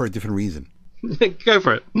scene, but for a different reason. Go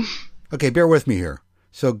for it. Okay, bear with me here.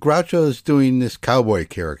 So Groucho's doing this cowboy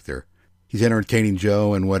character. He's entertaining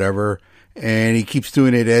Joe and whatever, and he keeps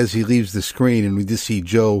doing it as he leaves the screen, and we just see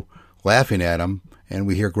Joe laughing at him, and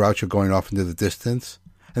we hear Groucho going off into the distance.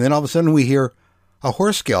 And then all of a sudden we hear a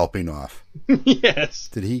horse galloping off. Yes.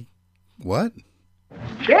 Did he... What?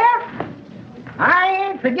 Chef, I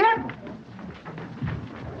ain't forgetting.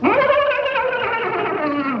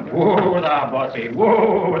 Whoa there, bossy.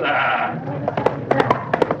 Whoa there.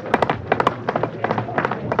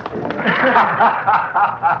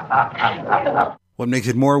 What makes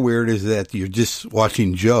it more weird is that you're just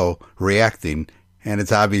watching Joe reacting, and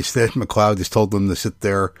it's obvious that McCloud just told them to sit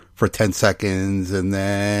there for 10 seconds and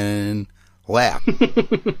then laugh.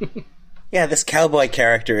 Yeah, this cowboy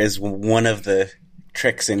character is one of the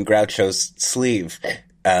tricks in Groucho's sleeve.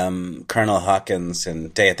 Colonel Hawkins in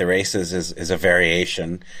Day at the Races is a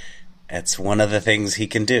variation. It's one of the things he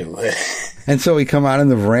can do. And so we come out on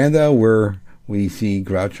the veranda where we see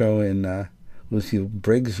Groucho and Lucille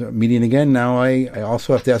Briggs meeting again. Now I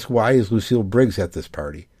also have to ask, why is Lucille Briggs at this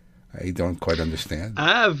party? I don't quite understand.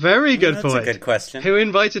 Very good That's point. a good question. Who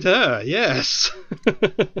invited her? Yes.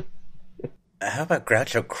 How about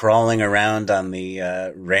Groucho crawling around on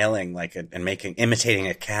the railing and imitating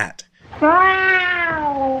a cat?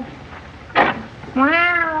 Wow.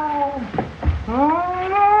 Wow. Wow.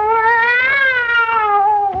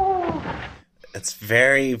 It's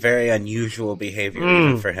very, very unusual behavior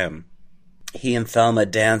even for him. He and Thelma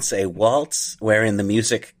dance a waltz wherein the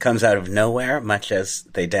music comes out of nowhere, much as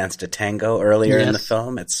they danced a tango earlier in the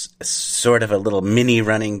film. It's sort of a little mini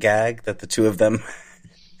running gag that the two of them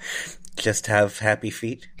just have happy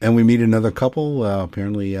feet. And we meet another couple,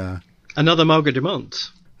 apparently. Another Margaret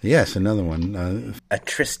Dumont. Yes, another one. A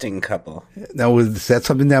trysting couple. Now, was that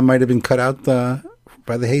something that might have been cut out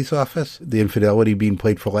by the Hayes office? The infidelity being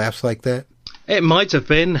played for laughs like that? It might have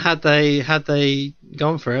been had they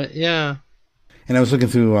gone for it. Yeah. And I was looking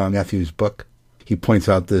through Matthew's book. He points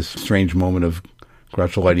out this strange moment of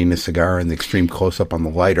Groucho lighting a cigar and the extreme close-up on the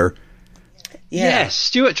lighter. Yeah. Yes,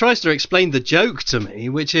 Stuart tries to explain the joke to me,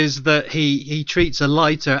 which is that he treats a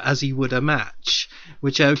lighter as he would a match,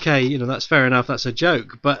 which, okay, that's fair enough, that's a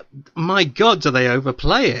joke, but my God, do they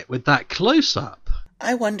overplay it with that close-up?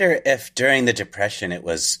 I wonder if during the Depression it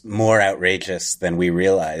was more outrageous than we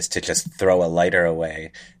realized to just throw a lighter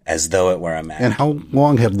away as though it were a match. And how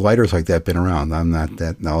long have lighters like that been around? I'm not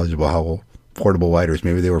that knowledgeable how portable lighters,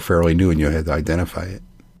 maybe they were fairly new and you had to identify it.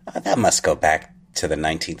 That must go back to the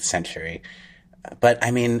 19th century. But, I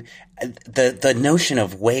mean, the notion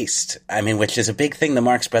of waste, which is a big thing the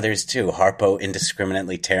Marx Brothers do, Harpo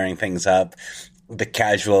indiscriminately tearing things up, the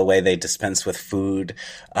casual way they dispense with food,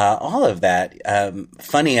 all of that,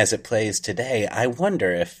 funny as it plays today, I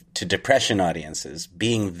wonder if to Depression audiences,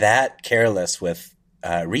 being that careless with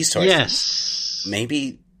resources, yes,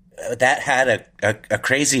 maybe that had a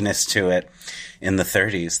craziness to it in the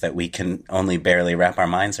 30s that we can only barely wrap our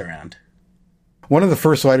minds around. One of the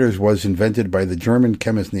first lighters was invented by the German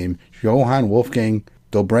chemist named Johann Wolfgang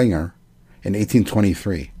Dobringer in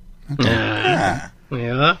 1823. Okay.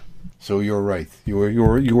 Yeah. So you were right. You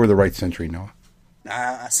were the right century, Noah.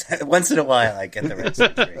 Once in a while, I get the right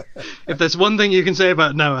century. If there's one thing you can say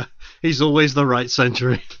about Noah, he's always the right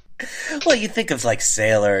century. Well, you think of like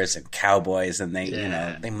sailors and cowboys, and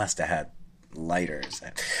they must have had lighters,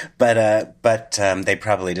 but they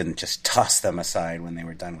probably didn't just toss them aside when they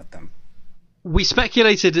were done with them. We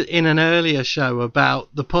speculated in an earlier show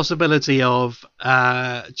about the possibility of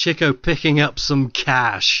Chico picking up some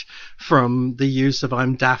cash from the use of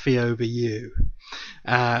 "I'm Daffy Over You."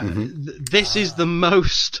 This is the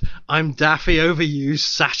most "I'm Daffy Over You"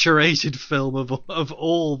 saturated film of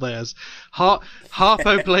all theirs.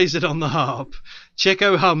 Harpo plays it on the harp.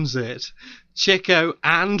 Chico hums it. Chico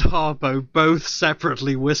and Harpo both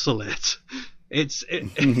separately whistle it.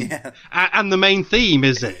 And the main theme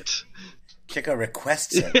is it. Chico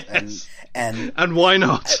requests it, Yes. and why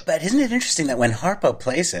not? But isn't it interesting that when Harpo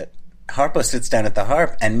plays it, Harpo sits down at the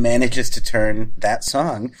harp and manages to turn that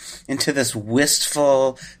song into this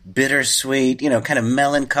wistful, bittersweet, kind of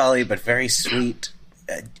melancholy but very sweet,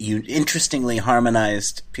 interestingly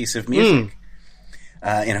harmonized piece of music.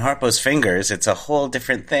 In Harpo's fingers, it's a whole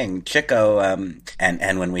different thing. Chico,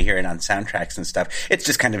 and when we hear it on soundtracks and stuff, it's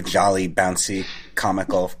just kind of jolly, bouncy,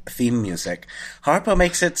 comical theme music. Harpo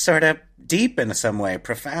makes it sort of deep in some way,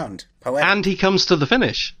 profound, poetic. And he comes to the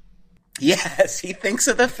finish. Yes, he thinks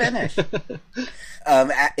of the finish.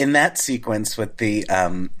 In that sequence with the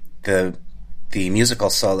musical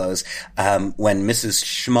solos, when Mrs.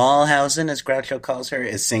 Schmalhausen, as Groucho calls her,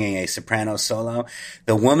 is singing a soprano solo,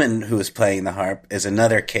 the woman who is playing the harp is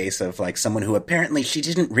another case of like someone who apparently she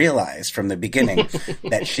didn't realize from the beginning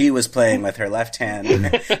that she was playing with her left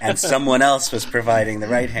hand and someone else was providing the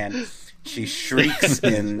right hand. She shrieks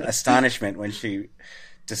in astonishment when she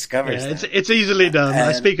discovers that. It's easily done.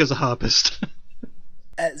 I speak as a harpist.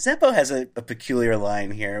 Zeppo has a peculiar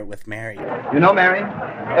line here with Mary. You know, Mary,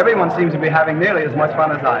 everyone seems to be having nearly as much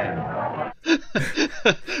fun as I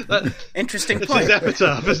am. Interesting It's point. his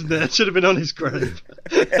epitaph, isn't it? It should have been on his grave.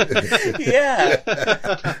 Yeah.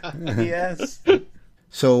 Yes.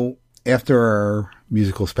 So after our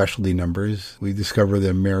musical specialty numbers, we discover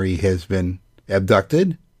that Mary has been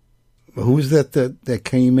abducted. Who was that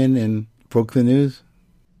came in and broke the news?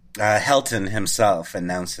 Helton himself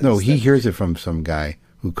announces. No, he hears it from some guy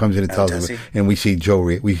who comes in and tells does him, he? and we see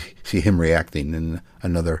we see him reacting in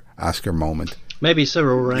another Oscar moment. Maybe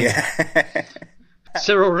Cyril Ring. Yeah.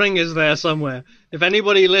 Cyril Ring is there somewhere. If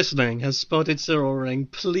anybody listening has spotted Cyril Ring,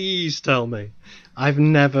 please tell me. I've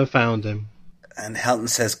never found him. And Helton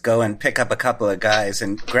says, go and pick up a couple of guys.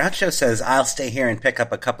 And Groucho says, I'll stay here and pick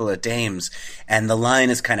up a couple of dames. And the line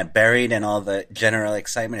is kind of buried in all the general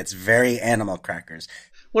excitement. It's very Animal Crackers.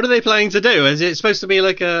 What are they planning to do? Is it supposed to be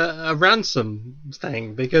like a ransom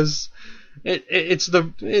thing? Because it's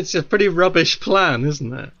a pretty rubbish plan,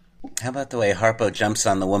 isn't it? How about the way Harpo jumps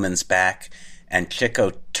on the woman's back and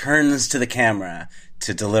Chico turns to the camera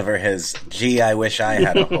to deliver his "Gee, I wish I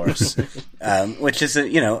had a horse," which is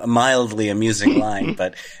a mildly amusing line,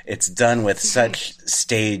 but it's done with such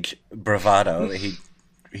stage bravado that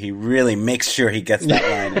he really makes sure he gets that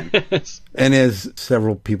line in. And as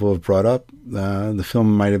several people have brought up, the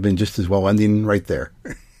film might have been just as well ending right there.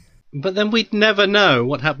 But then we'd never know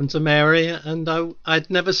what happened to Mary, and I'd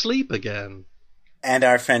never sleep again. And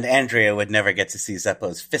our friend Andrea would never get to see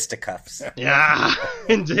Zeppo's fisticuffs. Yeah,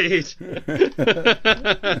 indeed.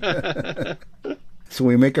 So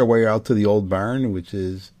we make our way out to the old barn, which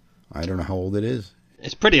is, I don't know how old it is.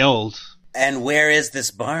 It's pretty old. And where is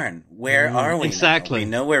this barn? Where are we exactly. now?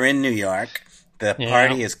 We know we're in New York. The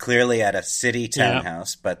party is clearly at a city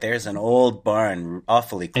townhouse, but there's an old barn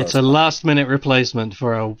awfully close. It's a last-minute replacement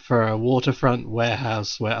for a waterfront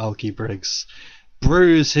warehouse where Elkie Briggs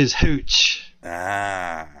brews his hooch.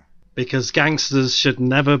 Because gangsters should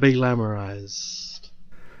never be glamorized.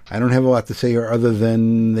 I don't have a lot to say here other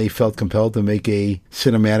than they felt compelled to make a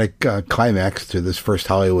cinematic climax to this first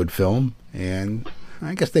Hollywood film, and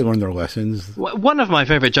I guess they learned their lessons. One of my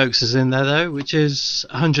favorite jokes is in there, though, which is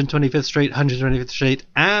 125th Street, 125th Street,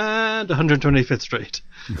 and 125th Street.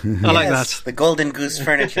 I like that. The Golden Goose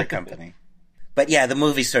Furniture Company. But yeah, the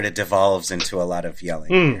movie sort of devolves into a lot of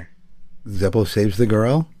yelling here. Zeppo saves the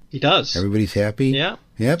girl. He does. Everybody's happy. Yeah.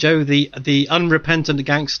 Yep. Joe, the unrepentant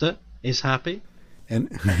gangster, is happy.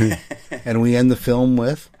 And and we end the film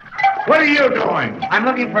with... What are you doing? I'm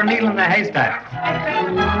looking for a needle in the haystack.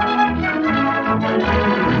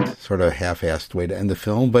 Sort of half-assed way to end the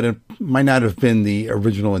film, but it might not have been the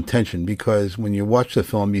original intention, because when you watch the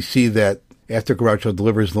film, you see that after Groucho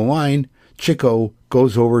delivers the line, Chico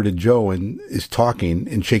goes over to Joe and is talking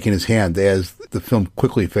and shaking his hand as the film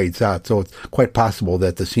quickly fades out. So it's quite possible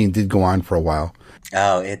that the scene did go on for a while.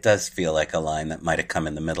 Oh, it does feel like a line that might have come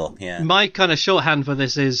in the middle, yeah. My kind of shorthand for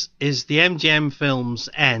this is the MGM films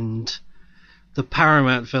end, the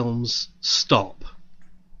Paramount films stop.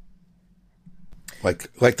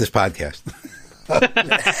 Like this podcast.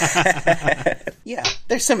 Yeah,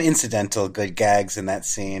 there's some incidental good gags in that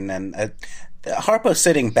scene, and Harpo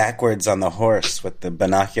sitting backwards on the horse with the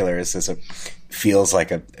binoculars feels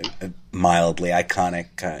like a mildly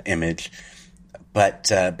iconic image. But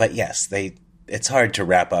yes, it's hard to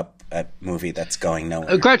wrap up a movie that's going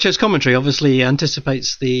nowhere. Groucho's commentary obviously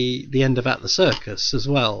anticipates the end of At the Circus as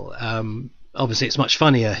well. Obviously, it's much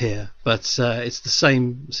funnier here, but it's the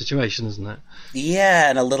same situation, isn't it? Yeah,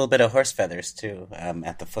 and a little bit of horse feathers, too,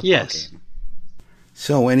 at the football game.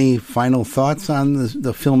 So, any final thoughts on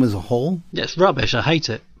the film as a whole? Yeah, it's rubbish. I hate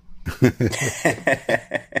it.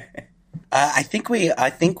 I think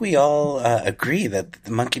we all agree that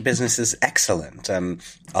the Monkey Business is excellent.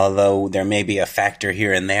 Although there may be a factor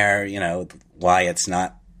here and there, why it's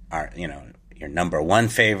not your number one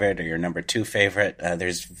favorite or your number two favorite.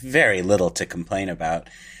 There's very little to complain about.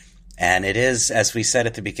 And it is, as we said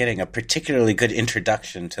at the beginning, a particularly good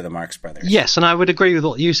introduction to the Marx Brothers. Yes, and I would agree with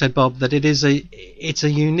what you said, Bob, that it's a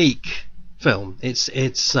unique film. It's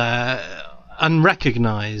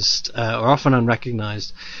unrecognized, or often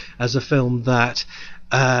unrecognized, as a film that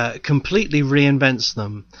completely reinvents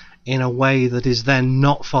them in a way that is then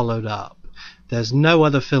not followed up. There's no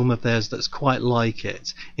other film of theirs that's quite like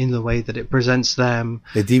it in the way that it presents them.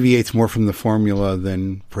 It deviates more from the formula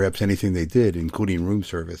than perhaps anything they did, including Room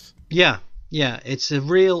Service. Yeah. It's a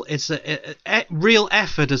real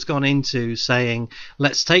effort has gone into saying,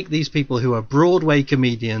 let's take these people who are Broadway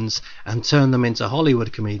comedians and turn them into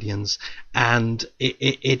Hollywood comedians, and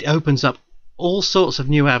it opens up all sorts of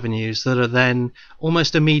new avenues that are then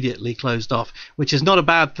almost immediately closed off, which is not a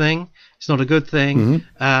bad thing. It's not a good thing,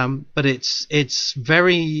 but it's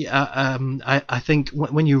very. I think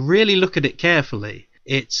when you really look at it carefully,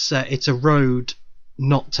 it's a road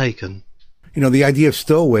not taken. The idea of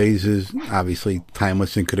Stowaways is obviously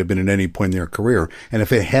timeless and could have been at any point in their career. And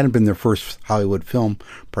if it hadn't been their first Hollywood film,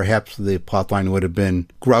 perhaps the plotline would have been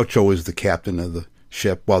Groucho is the captain of the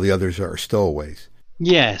ship while the others are stowaways.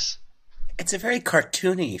 Yes. It's a very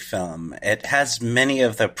cartoony film. It has many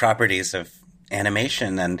of the properties of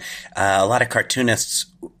animation, and a lot of cartoonists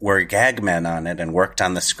were gag men on it and worked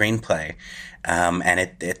on the screenplay. And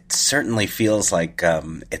it certainly feels like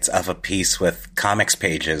it's of a piece with comics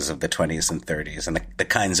pages of the 20s and 30s and the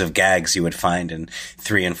kinds of gags you would find in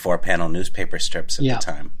 3- and 4-panel newspaper strips at the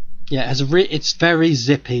time. Yeah, it's very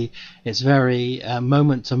zippy. It's very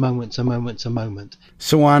moment to moment to moment to moment.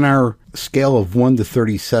 So on our scale of 1 to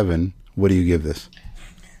 37, what do you give this?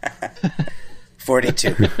 42.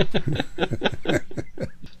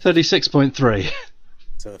 36.3.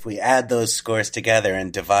 So if we add those scores together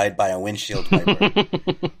and divide by a windshield wiper,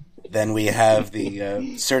 then we have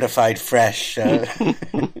the certified fresh.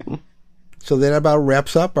 So that about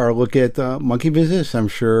wraps up our look at Monkey Business. I'm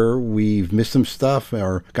sure we've missed some stuff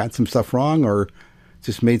or got some stuff wrong or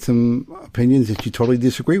just made some opinions that you totally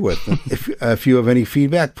disagree with. If you have any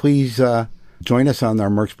feedback, please join us on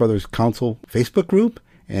our Marx Brothers Council Facebook group.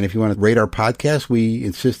 And if you want to rate our podcast, we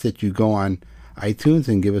insist that you go on iTunes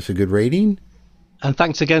and give us a good rating. And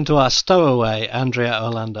thanks again to our stowaway, Andrea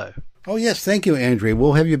Orlando. Oh, yes. Thank you, Andrea.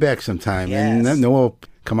 We'll have you back sometime. Yes. And then we'll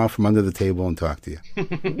come out from under the table and talk to you.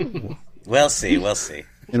 We'll see.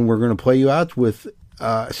 And we're going to play you out with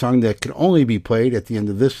a song that can only be played at the end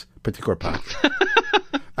of this particular podcast.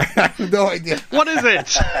 I have no idea. What is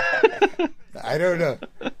it? I don't know.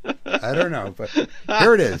 But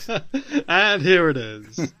here it is. And here it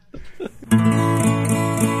is.